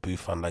in the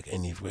booth unlike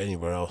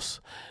anywhere else.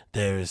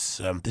 This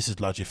is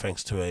largely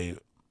thanks to a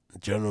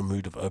general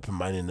mood of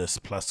open-mindedness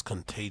plus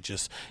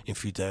contagious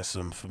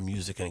enthusiasm for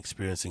music and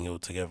experiencing it all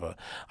together.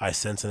 I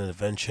sense an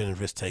adventure and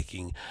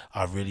risk-taking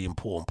are really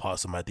important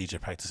parts of my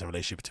DJ practice and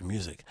relationship to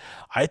music.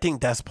 I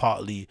think that's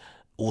partly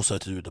also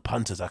to do with the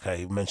punters, like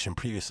I mentioned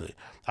previously.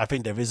 I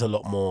think there is a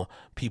lot more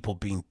people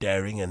being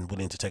daring and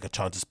willing to take a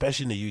chance,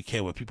 especially in the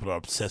UK where people are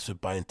obsessed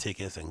with buying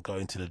tickets and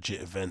going to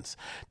legit events.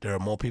 There are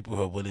more people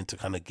who are willing to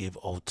kind of give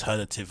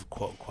alternative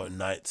quote-unquote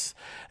nights,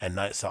 and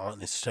nights that aren't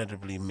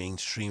necessarily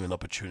mainstream an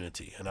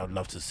opportunity, and I would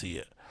love to see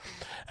it.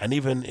 And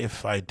even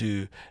if I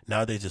do,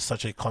 nowadays it's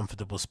such a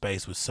comfortable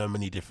space with so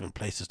many different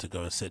places to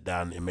go and sit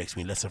down, it makes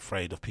me less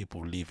afraid of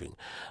people leaving.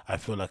 I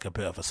feel like a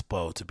bit of a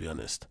spoil, to be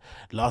honest.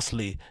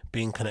 Lastly,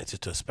 being connected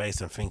to a space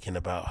and thinking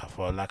about,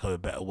 for lack of a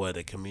better word,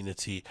 a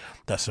community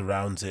that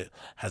surrounds it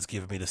has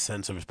given me the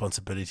sense of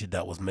responsibility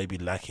that was maybe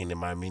lacking in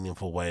my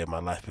meaningful way in my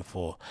life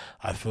before.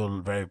 I feel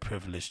very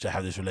privileged to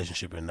have this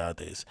relationship with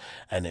nowadays,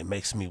 and it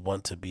makes me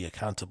want to be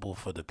accountable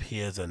for the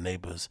peers and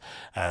neighbours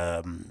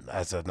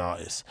as an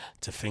artist,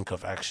 to think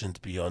of actions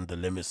beyond the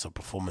limits of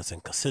performance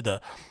and consider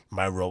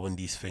my role in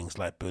these things,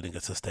 like building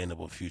a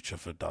sustainable future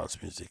for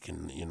dance music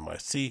in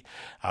NYC,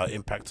 our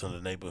impact on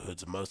the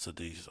neighborhoods most of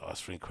these are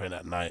frequent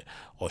at night,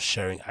 or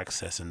sharing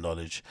access and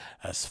knowledge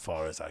as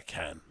far as I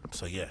can.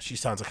 So yeah, she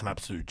sounds like an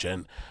absolute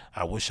gent.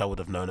 I wish I would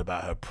have known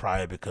about her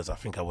prior, because I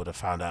think I would have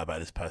found out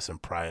about this person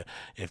prior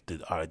if the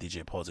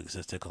DJ polls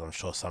existed, because I'm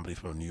sure somebody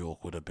from New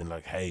York would have been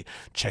like, hey,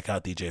 check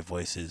out DJ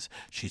Voices,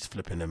 she's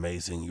flipping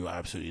amazing, you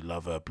absolutely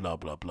love her, blah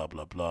blah blah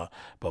blah blah.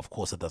 But of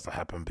course it doesn't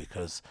happen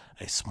because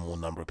a small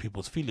number of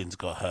people's feelings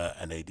got hurt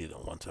and they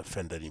didn't want to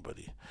offend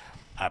anybody.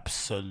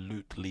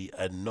 Absolutely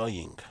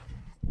annoying.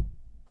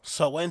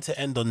 So I want to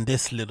end on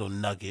this little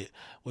nugget,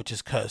 which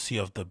is courtesy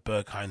of the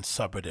Berghain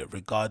subreddit,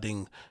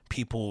 regarding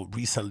people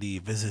recently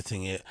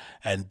visiting it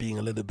and being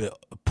a little bit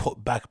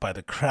put back by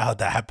the crowd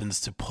that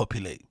happens to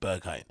populate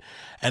Berghain.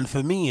 And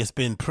for me, it's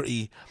been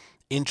pretty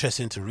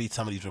interesting to read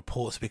some of these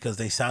reports, because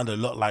they sound a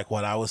lot like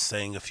what I was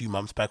saying a few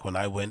months back when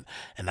I went,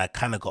 and I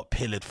kind of got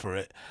pilled for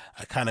it.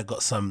 I kind of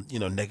got some,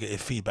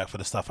 negative feedback for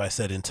the stuff I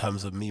said, in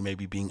terms of me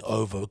maybe being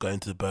over going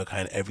to the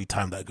Berghain every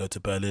time that I go to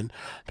Berlin,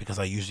 because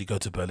I usually go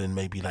to Berlin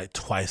maybe like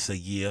twice a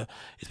year,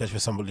 especially for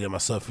somebody like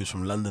myself who's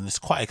from London. It's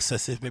quite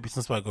excessive. Maybe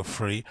since I go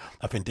 3,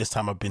 I think this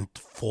time I've been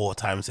 4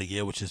 times a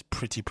year, which is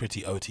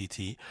pretty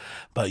OTT.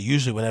 But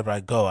usually whenever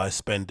I go, I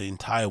spend the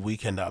entire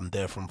weekend that I'm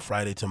there, from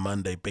Friday to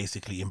Monday,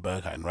 basically in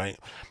Berghain, right?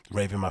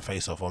 Raving my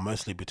face off, or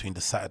mostly between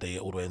the Saturday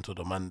all the way until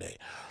the Monday.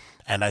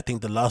 And I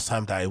think the last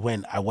time that I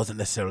went, I wasn't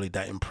necessarily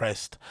that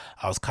impressed.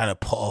 I was kind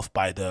of put off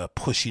by the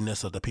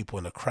pushiness of the people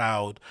in the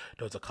crowd.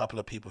 There was a couple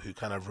of people who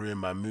kind of ruined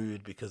my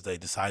mood because they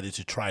decided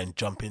to try and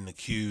jump in the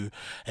queue.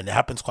 And it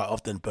happens quite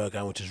often in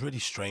Berghain, which is really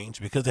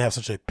strange because they have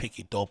such a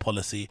picky door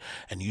policy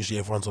and usually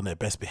everyone's on their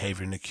best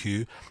behavior in the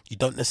queue. You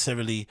don't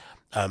necessarily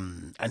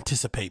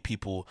anticipate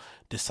people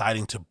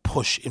deciding to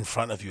push in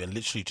front of you and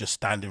literally just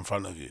stand in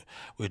front of you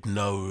with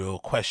no real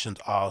questions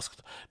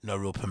asked, no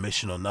real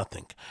permission or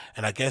nothing.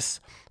 And I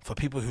guess for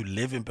people who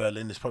live in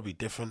Berlin, it's probably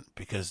different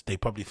because they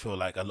probably feel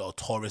like a lot of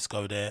tourists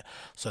go there,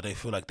 so they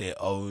feel like they're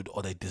owed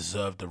or they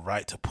deserve the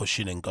right to push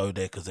in and go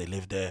there because they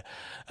live there,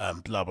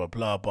 blah blah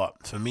blah.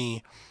 But for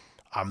me,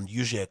 I'm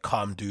usually a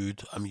calm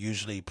dude. I'm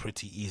usually a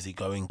pretty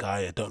easygoing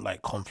guy. I don't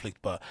like conflict,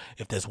 but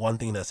if there's one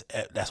thing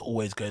that's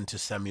always going to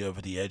send me over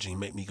the edge and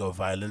make me go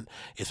violent,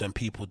 it's when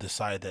people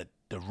decide that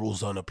the rules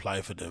don't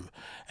apply for them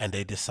and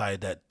they decide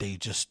that they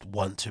just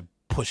want to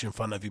push in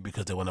front of you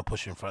because they want to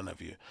push in front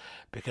of you.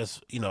 Because,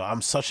 you know,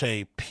 I'm such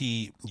a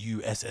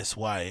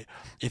PUSSY.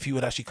 If you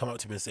would actually come up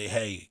to me and say,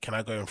 hey, can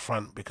I go in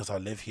front because I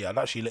live here, I'd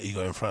actually let you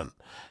go in front.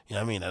 You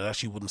know what I mean? I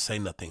actually wouldn't say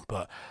nothing,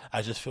 but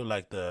I just feel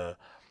like the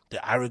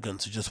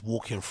arrogance to just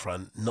walk in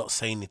front, not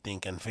say anything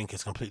and think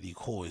it's completely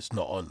cool is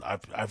not on.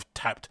 I've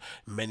tapped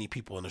many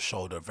people on the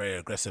shoulder very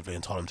aggressively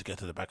and told them to get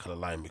to the back of the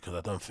line because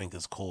I don't think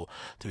it's cool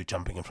to be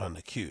jumping in front of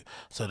the queue.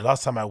 So the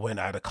last time I went,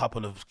 I had a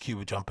couple of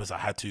queue jumpers I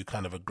had to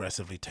kind of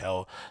aggressively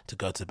tell to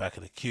go to the back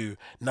of the queue.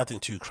 Nothing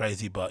too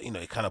crazy, but, you know,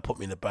 it kind of put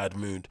me in a bad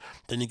mood.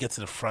 Then you get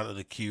to the front of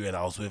the queue and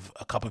I was with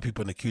a couple of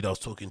people in the queue that I was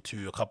talking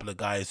to, a couple of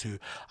guys who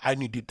I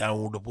knew deep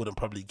down wouldn't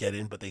probably get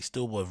in, but they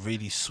still were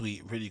really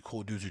sweet, really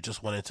cool dudes who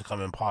just wanted to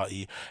come and party,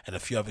 and a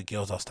few other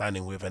girls I was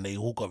standing with, and they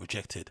all got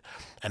rejected.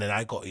 And then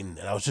I got in,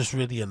 and I was just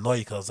really annoyed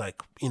because I was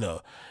like, you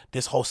know,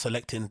 this whole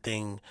selecting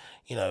thing,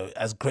 you know,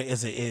 as great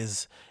as it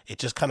is, it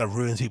just kind of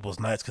ruins people's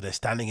nights because they're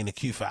standing in the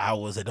queue for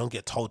hours. They don't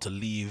get told to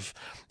leave,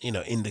 you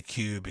know, in the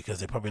queue because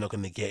they're probably not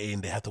going to get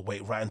in. They have to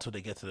wait right until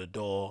they get to the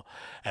door,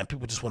 and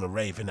people just want to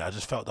rave in it. I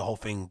just felt the whole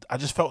thing, I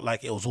just felt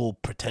like it was all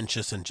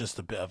pretentious and just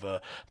a bit of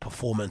a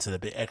performance and a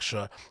bit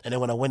extra. And then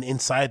when I went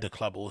inside the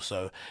club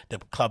also, the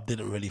club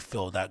didn't really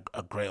feel that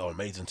great or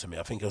amazing to me.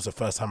 I think it was the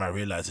first time I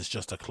realized it's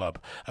just a club.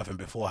 I think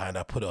beforehand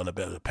I put it on a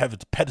bit of a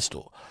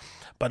pedestal.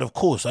 But of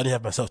course, I didn't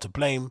have myself to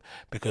blame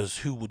because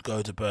who would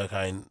go to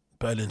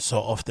Berlin so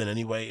often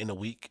anyway, in a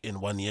week, in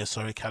 1 year,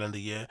 calendar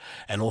year,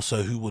 and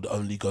also who would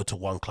only go to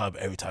one club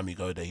every time you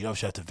go there? You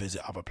obviously have to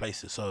visit other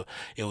places. So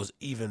it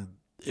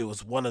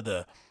was one of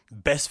the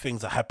best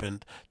things that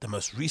happened the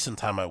most recent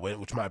time I went,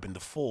 which might have been the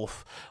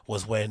fourth,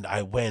 was when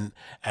I went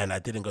and I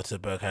didn't go to the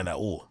Berghain at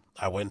all.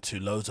 I went to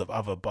loads of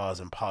other bars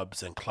and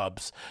pubs and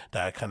clubs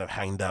that I kind of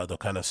hanged out. The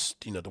kind of,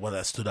 you know, the one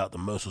that stood out the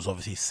most was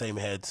obviously Same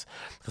Heads,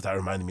 because that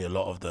reminded me a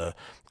lot of the,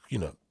 you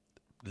know,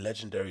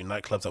 legendary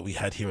nightclubs that we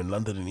had here in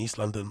London, in East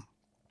London.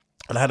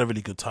 And I had a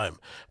really good time.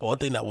 But one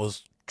thing that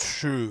was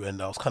true and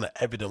that was kind of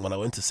evident when I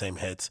went to Same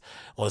Heads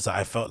was that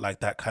I felt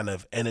like that kind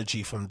of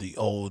energy from the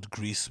old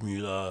Grease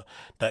Mueller,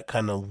 that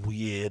kind of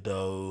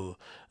weirdo,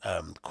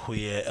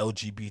 queer,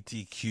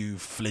 LGBTQ,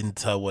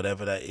 flinter,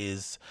 whatever that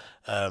is,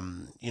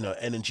 you know,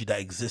 energy that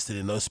existed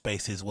in those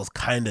spaces was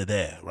kind of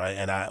there, right?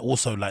 And I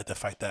also like the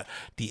fact that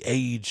the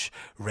age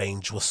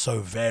range was so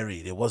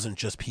varied. It wasn't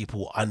just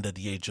people under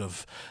the age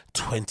of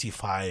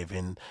 25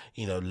 in,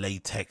 you know,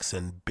 latex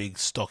and big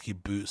stocky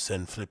boots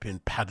and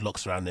flipping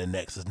padlocks around their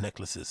necks as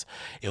necklaces.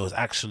 It was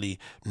actually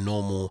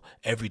normal,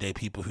 everyday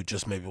people who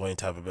just maybe wanted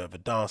to have a bit of a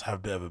dance, have a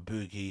bit of a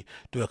boogie,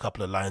 do a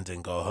couple of lines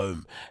and go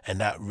home. And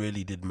that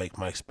really did make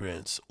my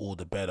experience all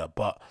the better.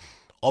 But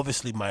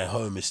obviously my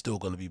home is still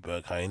going to be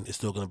Berghain. It's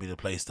still going to be the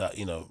place that,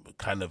 you know,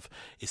 kind of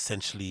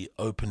essentially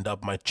opened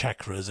up my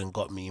chakras and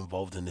got me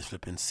involved in this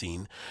flipping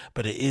scene.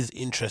 But it is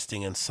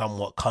interesting and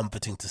somewhat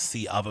comforting to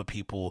see other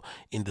people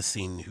in the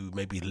scene who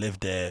maybe live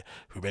there,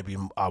 who maybe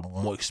are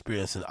more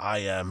experienced than I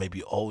am,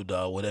 maybe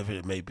older, whatever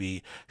it may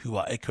be, who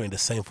are echoing the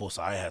same thoughts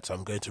I had. So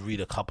I'm going to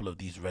read a couple of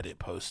these Reddit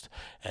posts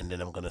and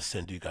then I'm going to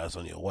send you guys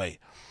on your way.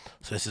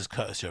 So this is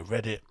courtesy of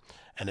Reddit.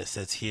 And it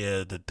says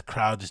here that the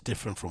crowd is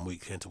different from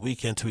weekend to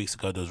weekend. 2 weeks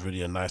ago, there was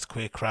really a nice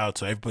queer crowd.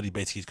 So everybody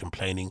basically is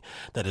complaining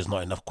that there's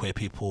not enough queer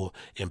people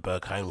in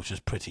Berghain, which is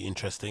pretty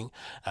interesting.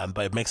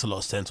 But it makes a lot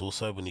of sense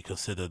also when you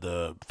consider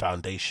the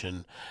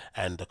foundation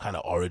and the kind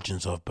of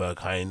origins of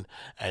Berghain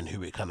and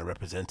who it kind of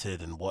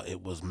represented and what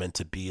it was meant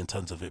to be in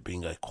terms of it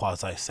being a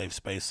quasi-safe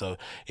space. So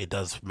it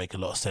does make a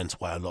lot of sense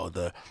why a lot of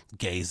the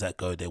gays that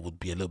go there would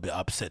be a little bit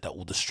upset that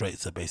all the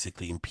straights are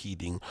basically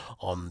impeding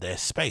on their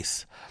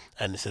space.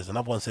 And it says,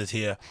 another one says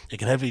here, it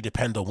can heavily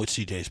depend on which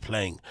DJ is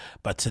playing,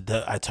 but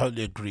I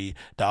totally agree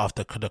that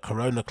after the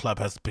Corona, the club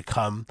has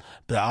become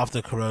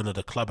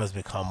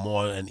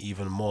more and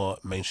even more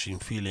mainstream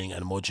feeling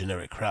and more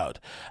generic crowd.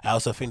 I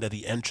also think that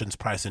the entrance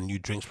price and new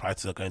drinks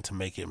prices are going to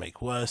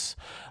make worse.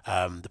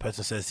 The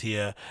person says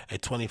here, a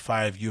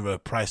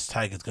 €25 price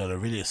tag is going to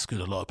really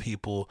exclude a lot of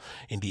people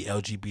in the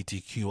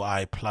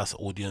LGBTQI plus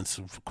audience,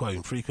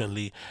 quoting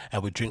frequently,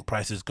 and with drink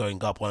prices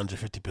going up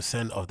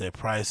 150% of their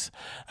price,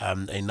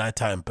 a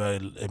nighttime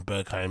in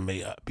Berghain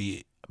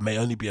may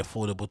only be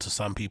affordable to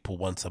some people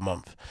once a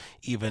month,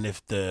 even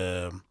if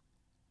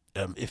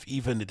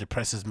it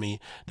depresses me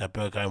that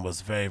Berghain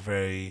was very,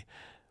 very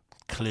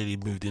clearly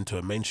moved into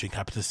a mainstream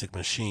capitalistic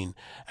machine,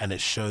 and it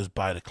shows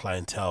by the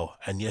clientele.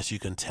 And yes, you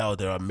can tell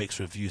there are mixed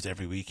reviews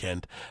every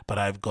weekend, but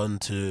I've gone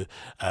to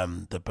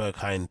the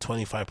Berghain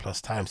 25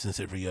 plus times since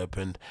it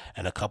reopened,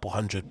 and a couple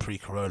hundred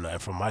pre-corona,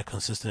 and from my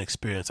consistent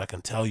experience I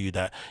can tell you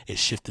that it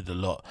shifted a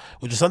lot,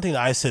 which is something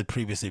that I said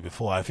previously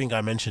before. I think I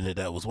mentioned it,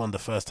 that it was one of the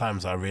first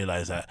times I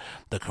realized that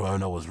the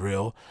corona was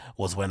real,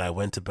 was when I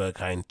went to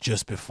Berghain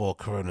just before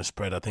corona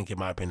spread. I think it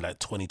might have been like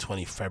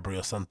 2020 February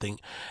or something,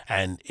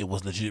 and it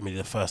was legitimately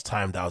the first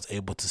time that I was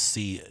able to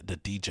see the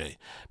DJ.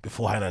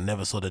 Beforehand I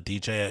never saw the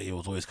DJ. It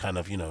was always kind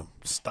of,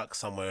 stuck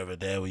somewhere over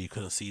there where you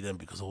couldn't see them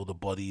because all the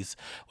bodies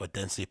were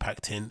densely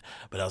packed in.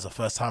 But that was the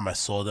first time I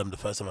saw them, the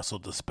first time I saw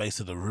the space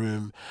of the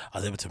room. I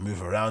was able to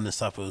move around and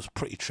stuff. It was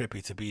pretty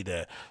trippy to be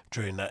there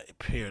during that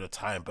period of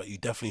time, but you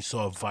definitely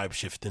saw a vibe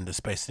shift in the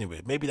space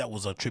anyway. Maybe that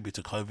was a tribute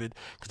to COVID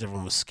because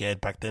everyone was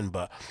scared back then,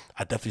 but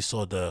I definitely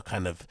saw the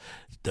kind of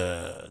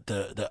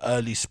the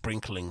early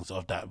sprinklings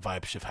of that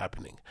vibe shift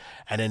happening.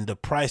 And then the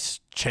price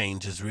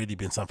change has really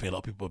been something a lot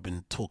of people have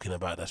been talking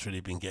about, that's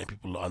really been getting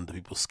people under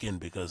people's skin,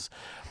 because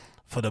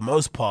for the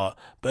most part,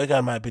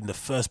 Berghain might have been the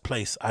first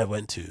place I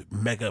went to,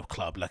 mega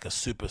club, like a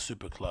super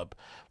club,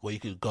 where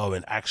you could go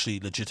and actually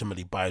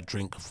legitimately buy a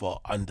drink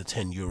for under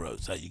 10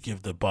 euros. Like, you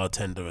give the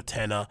bartender a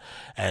tenner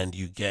and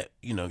you get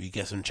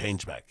some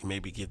change back. You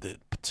maybe give it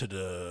to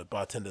the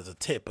bartender as a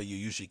tip, but you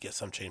usually get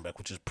some change back,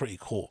 which is pretty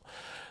cool.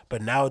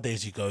 But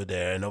nowadays you go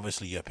there and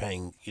obviously you're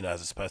paying, as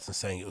this person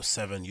saying, it was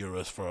 7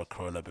 euros for a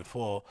Corona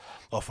before,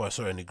 or for a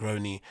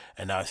Negroni,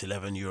 and now it's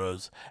 11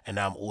 euros. And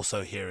now I'm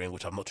also hearing,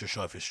 which I'm not too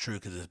sure if it's true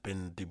because it's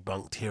been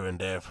debunked here and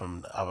there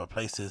from other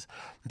places,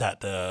 that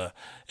the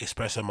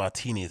Espresso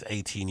Martini is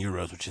 18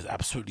 euros, which is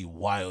absolutely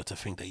wild to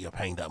think that you're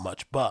paying that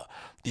much. But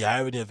the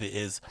irony of it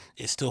is,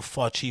 it's still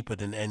far cheaper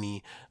than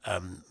any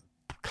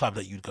club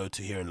that you'd go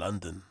to here in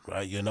London,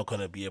 right? You're not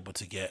going to be able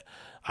to get,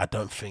 I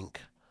don't think,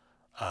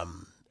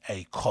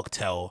 a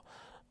cocktail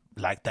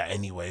like that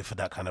anyway for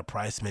that kind of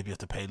price. Maybe you have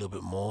to pay a little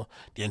bit more.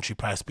 The entry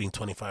price being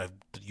 25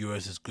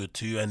 euros is good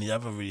too. And the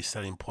other really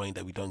selling point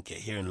that we don't get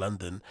here in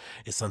London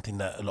is something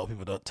that a lot of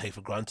people don't take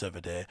for granted over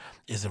there,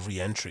 is a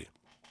re-entry.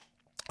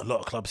 A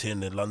lot of clubs here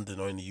in London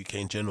or in the UK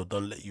in general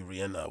don't let you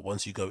re-enter.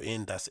 Once you go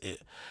in, that's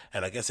it.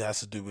 And I guess it has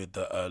to do with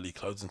the early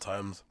closing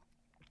times.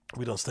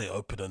 We don't stay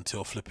open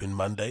until flipping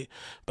Monday,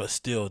 but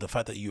still, the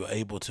fact that you are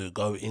able to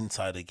go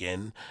inside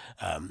again,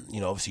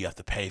 obviously you have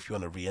to pay if you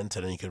want to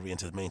re-enter, then you can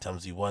re-enter as many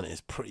times as you want,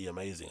 is pretty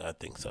amazing, I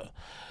think so.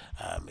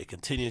 It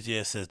continues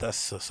here, says, that's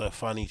so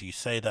funny you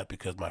say that,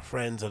 because my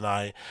friends and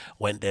I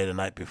went there the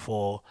night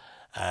before,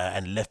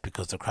 and left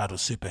because the crowd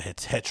was super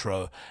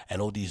hetero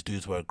and all these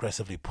dudes were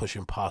aggressively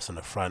pushing past on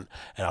the front,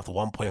 and after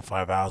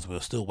 1.5 hours we were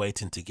still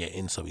waiting to get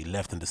in, so we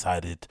left and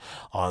decided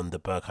on the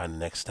Berghain the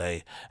next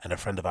day, and a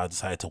friend of ours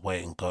decided to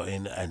wait and go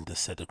in, and they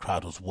said the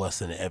crowd was worse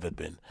than it ever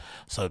been.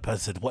 So the person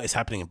said, what is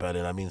happening in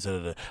Berlin? I mean,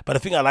 but the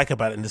thing I like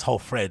about it in this whole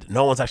thread,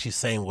 no one's actually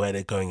saying where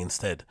they're going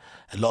instead.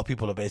 A lot of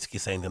people are basically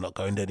saying they're not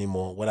going there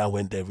anymore. When I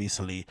went there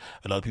recently,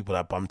 a lot of people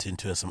I bumped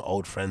into and some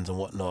old friends and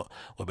whatnot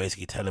were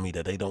basically telling me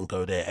that they don't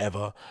go there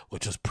ever,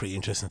 which was pretty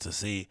interesting to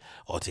see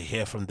or to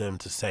hear from them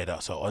to say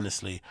that. So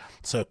honestly,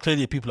 so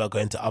clearly people are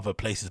going to other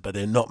places, but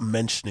they're not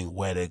mentioning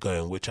where they're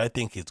going, which I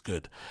think is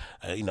good.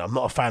 I'm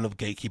not a fan of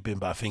gatekeeping,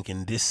 but I think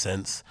in this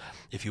sense,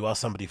 if you are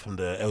somebody from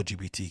the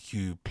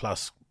LGBTQ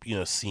plus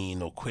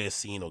scene or queer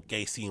scene or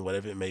gay scene,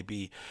 whatever it may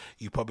be,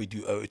 you probably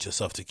do owe it to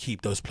yourself to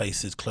keep those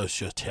places close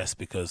to your chest,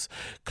 because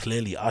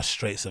clearly us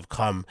straights have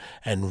come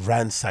and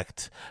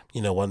ransacked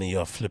one of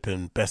your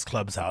flipping best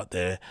clubs out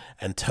there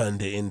and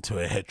turned it into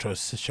a hetero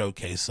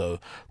showcase. So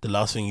the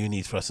last thing you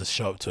need for us to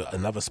show up to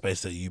another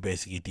space that you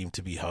basically deem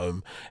to be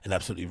home and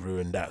absolutely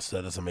ruin that. So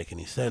that doesn't make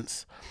any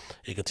sense.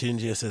 It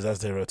continues here, says, as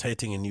they're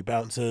rotating in new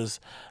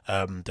bouncers,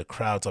 the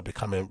crowds are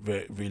becoming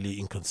really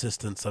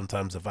inconsistent.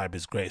 Sometimes the vibe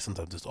is great,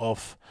 sometimes it's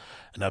off.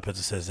 And that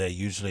person says they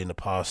usually in the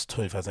past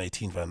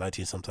 2018,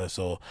 2019, sometimes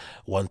saw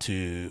 1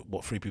 to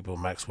 3 people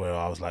max, where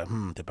I was like,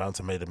 the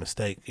bouncer made a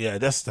mistake. Yeah,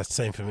 that's the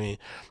same for me.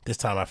 This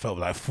time I felt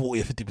like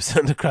 40 or 50%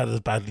 of the crowd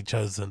was badly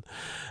chosen.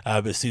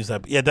 But it seems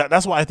like,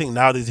 that's why I think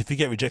nowadays, if you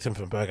get rejected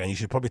from Berghain, you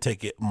should probably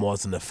take it more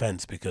as an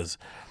offense, because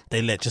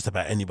they let just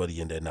about anybody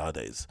in there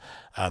nowadays.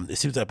 It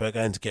seems like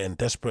Berghain's getting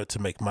desperate to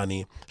make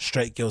money.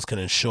 Straight girls can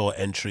ensure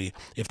entry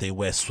if they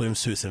wear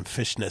swimsuits and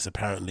fishnets,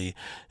 apparently.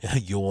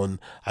 Yawn.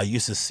 I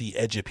used to see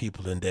edgy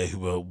people in there who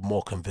were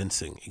more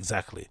convincing.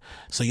 Exactly.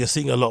 So you're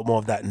seeing a lot more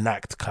of that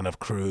knacked kind of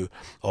crew,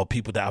 or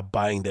people that are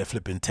buying their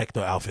flipping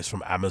techno outfits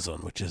from Amazon,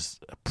 which is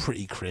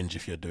pretty cringe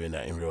if you're doing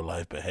that in real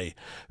life, but hey,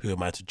 who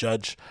am I to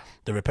judge?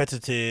 The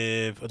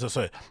repetitive,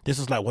 this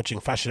was like watching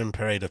fashion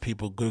parade of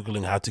people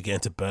Googling how to get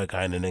into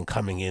Berghain and then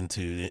coming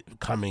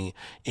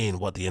in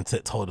what the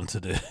internet told them to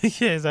do.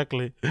 Yeah,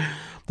 exactly.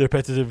 The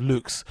repetitive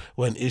looks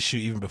were an issue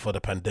even before the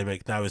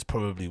pandemic. Now it's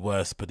probably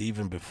worse, but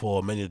even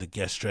before, many of the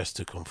guests dressed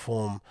to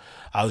conform.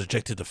 I was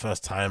rejected the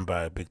first time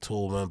by a big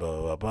tall man,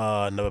 blah, blah,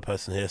 blah. Another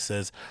person here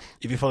says,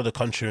 if you follow the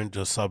country and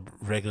just sub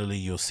regularly,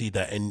 you'll see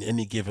that in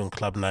any given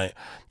club night,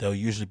 there will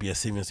usually be a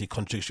seemingly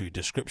contradictory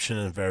description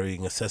and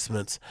varying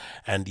assessments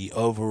and the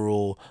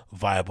overall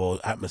viable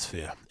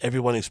atmosphere.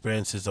 Everyone's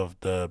experiences of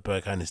the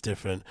Berghain is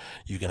different.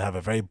 You can have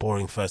a very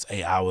boring first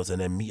 8 hours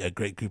and then meet a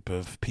great group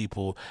of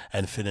people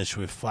and finish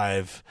with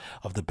 5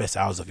 of the best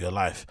hours of your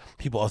life.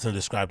 People often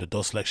describe the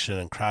door selection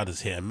and crowd as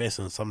hit and miss,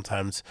 and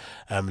sometimes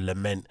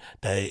lament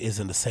that it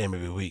isn't the same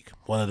every week.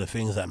 One of the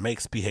things that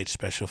makes BH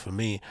special for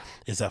me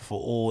is that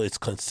for all its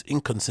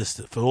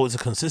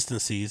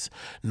consistencies,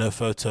 no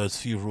photos,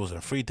 few rules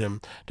and freedom,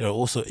 there are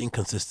also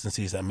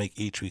inconsistencies that make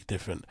each week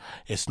different.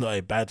 It's not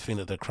a bad thing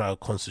that the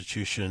crowd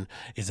constitution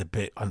is a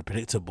bit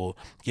unpredictable.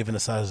 Given the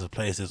size of the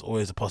place, there's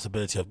always a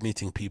possibility of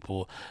meeting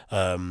people,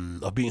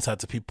 of being inside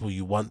to people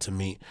you want to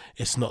meet.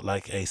 It's not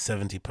like a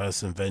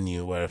 70-person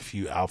venue where a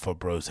few alpha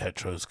bros,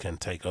 heteros can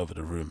take over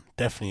the room.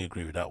 Definitely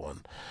agree with that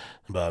one.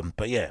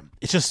 But yeah,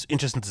 it's just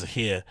interesting to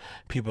hear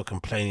people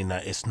complaining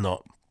that it's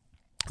not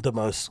the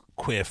most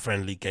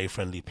queer-friendly,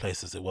 gay-friendly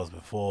place as it was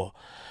before.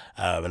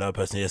 Another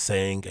person here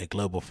saying a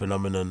global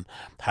phenomenon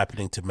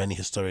happening to many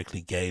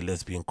historically gay,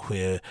 lesbian,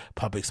 queer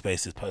public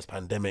spaces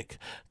post-pandemic.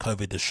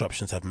 COVID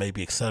disruptions have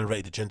maybe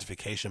accelerated the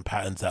gentrification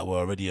patterns that were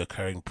already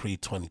occurring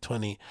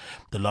pre-2020.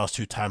 The last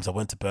 2 times I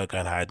went to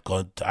Berghain,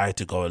 I had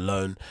to go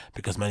alone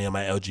because many of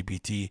my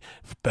LGBT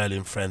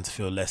Berlin friends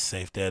feel less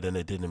safe there than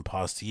they did in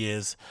past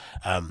years.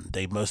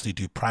 They mostly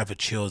do private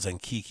chills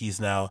and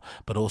kikis now,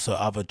 but also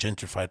other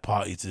gentrified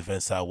parties,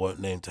 events that I won't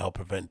name to help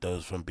prevent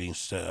those from being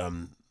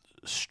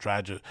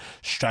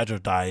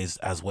strategized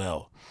as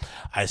well.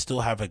 I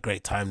still have a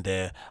great time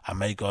there. I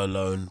may go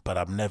alone, but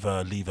I'll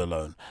never leave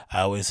alone.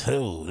 I always,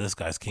 this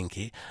guy's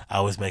kinky. I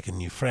always make a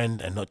new friend,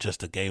 and not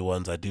just the gay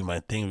ones. I do my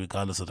thing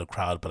regardless of the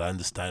crowd, but I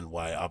understand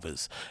why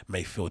others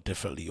may feel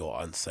differently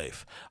or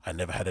unsafe. I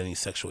never had any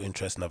sexual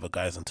interest in other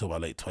guys until my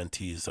late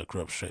 20s. I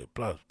grew up straight.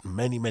 Blah.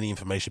 Many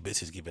information bits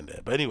he's given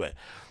there. But anyway,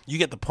 you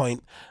get the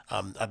point.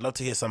 I'd love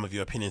to hear some of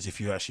your opinions if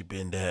you've actually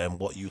been there and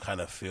what you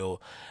kind of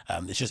feel.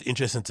 It's just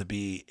interesting to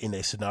be in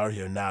a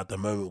scenario now at the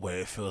moment where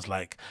it feels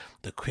like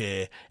the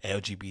queer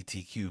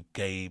LGBTQ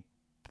gay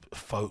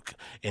folk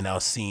in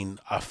our scene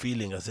are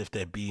feeling as if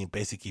they're being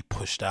basically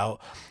pushed out,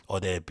 or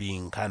they're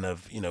being kind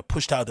of,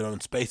 pushed out of their own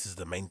spaces.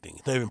 The main thing,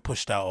 they're even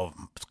pushed out of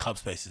club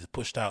spaces,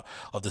 pushed out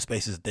of the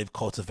spaces they've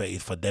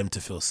cultivated for them to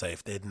feel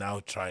safe. They're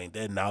now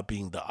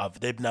being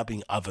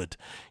othered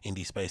in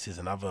these spaces,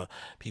 and other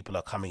people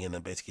are coming in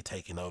and basically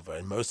taking over,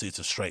 and mostly it's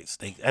the straights.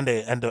 And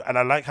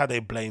I like how they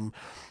blame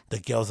the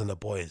girls and the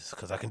boys,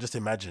 because I can just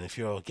imagine if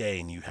you're gay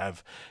and you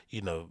have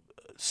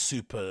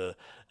super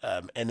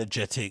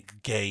energetic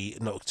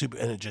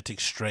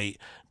straight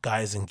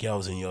guys and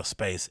girls in your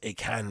space, it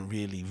can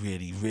really,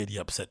 really, really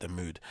upset the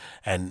mood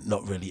and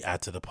not really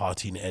add to the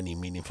party in any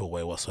meaningful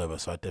way whatsoever.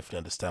 So I definitely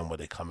understand where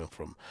they're coming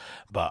from,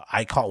 but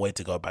I can't wait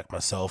to go back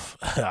myself.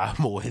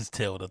 I'm always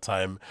there all the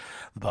time,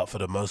 but for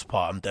the most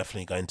part I'm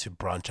definitely going to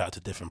branch out to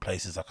different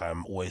places like I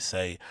always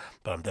say.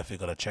 But I'm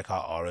definitely going to check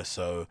out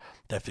RSO,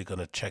 definitely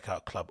going to check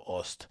out Club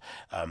Ost,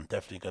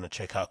 definitely going to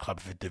check out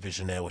Club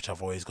Divisionaire, which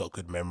I've always got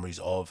good memories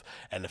of,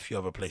 and a few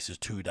other places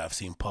too that I've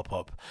seen pop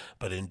up.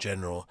 But in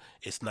general,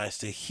 it's nice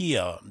to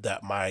hear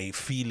that my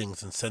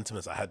feelings and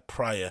sentiments I had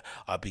prior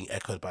are being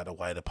echoed by the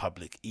wider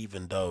public,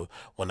 even though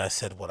when I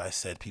said what I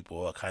said, people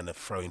were kind of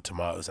throwing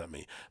tomatoes at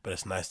me. But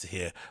it's nice to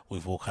hear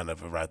we've all kind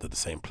of arrived at the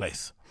same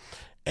place.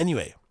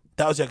 Anyway,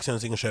 that was the Agasino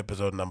Zinga Show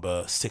episode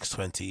number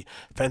 620.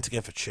 Thanks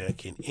again for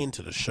checking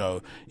into the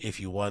show.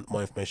 If you want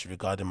more information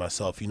regarding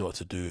myself, you know what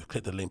to do.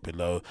 Click the link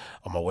below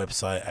on my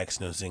website,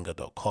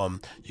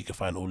 agasinozinga.com. You can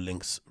find all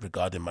links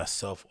regarding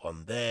myself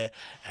on there.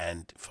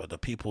 And for the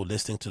people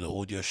listening to the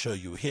audio show,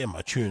 you will hear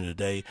my tune of the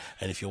day.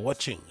 And if you're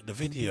watching the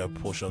video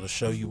portion of the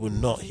show, you will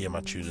not hear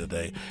my tune of the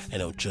day,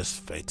 and it'll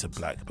just fade to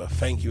black. But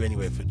thank you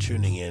anyway for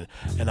tuning in,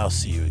 and I'll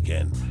see you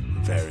again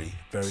very,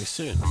 very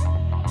soon.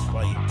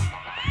 Bye.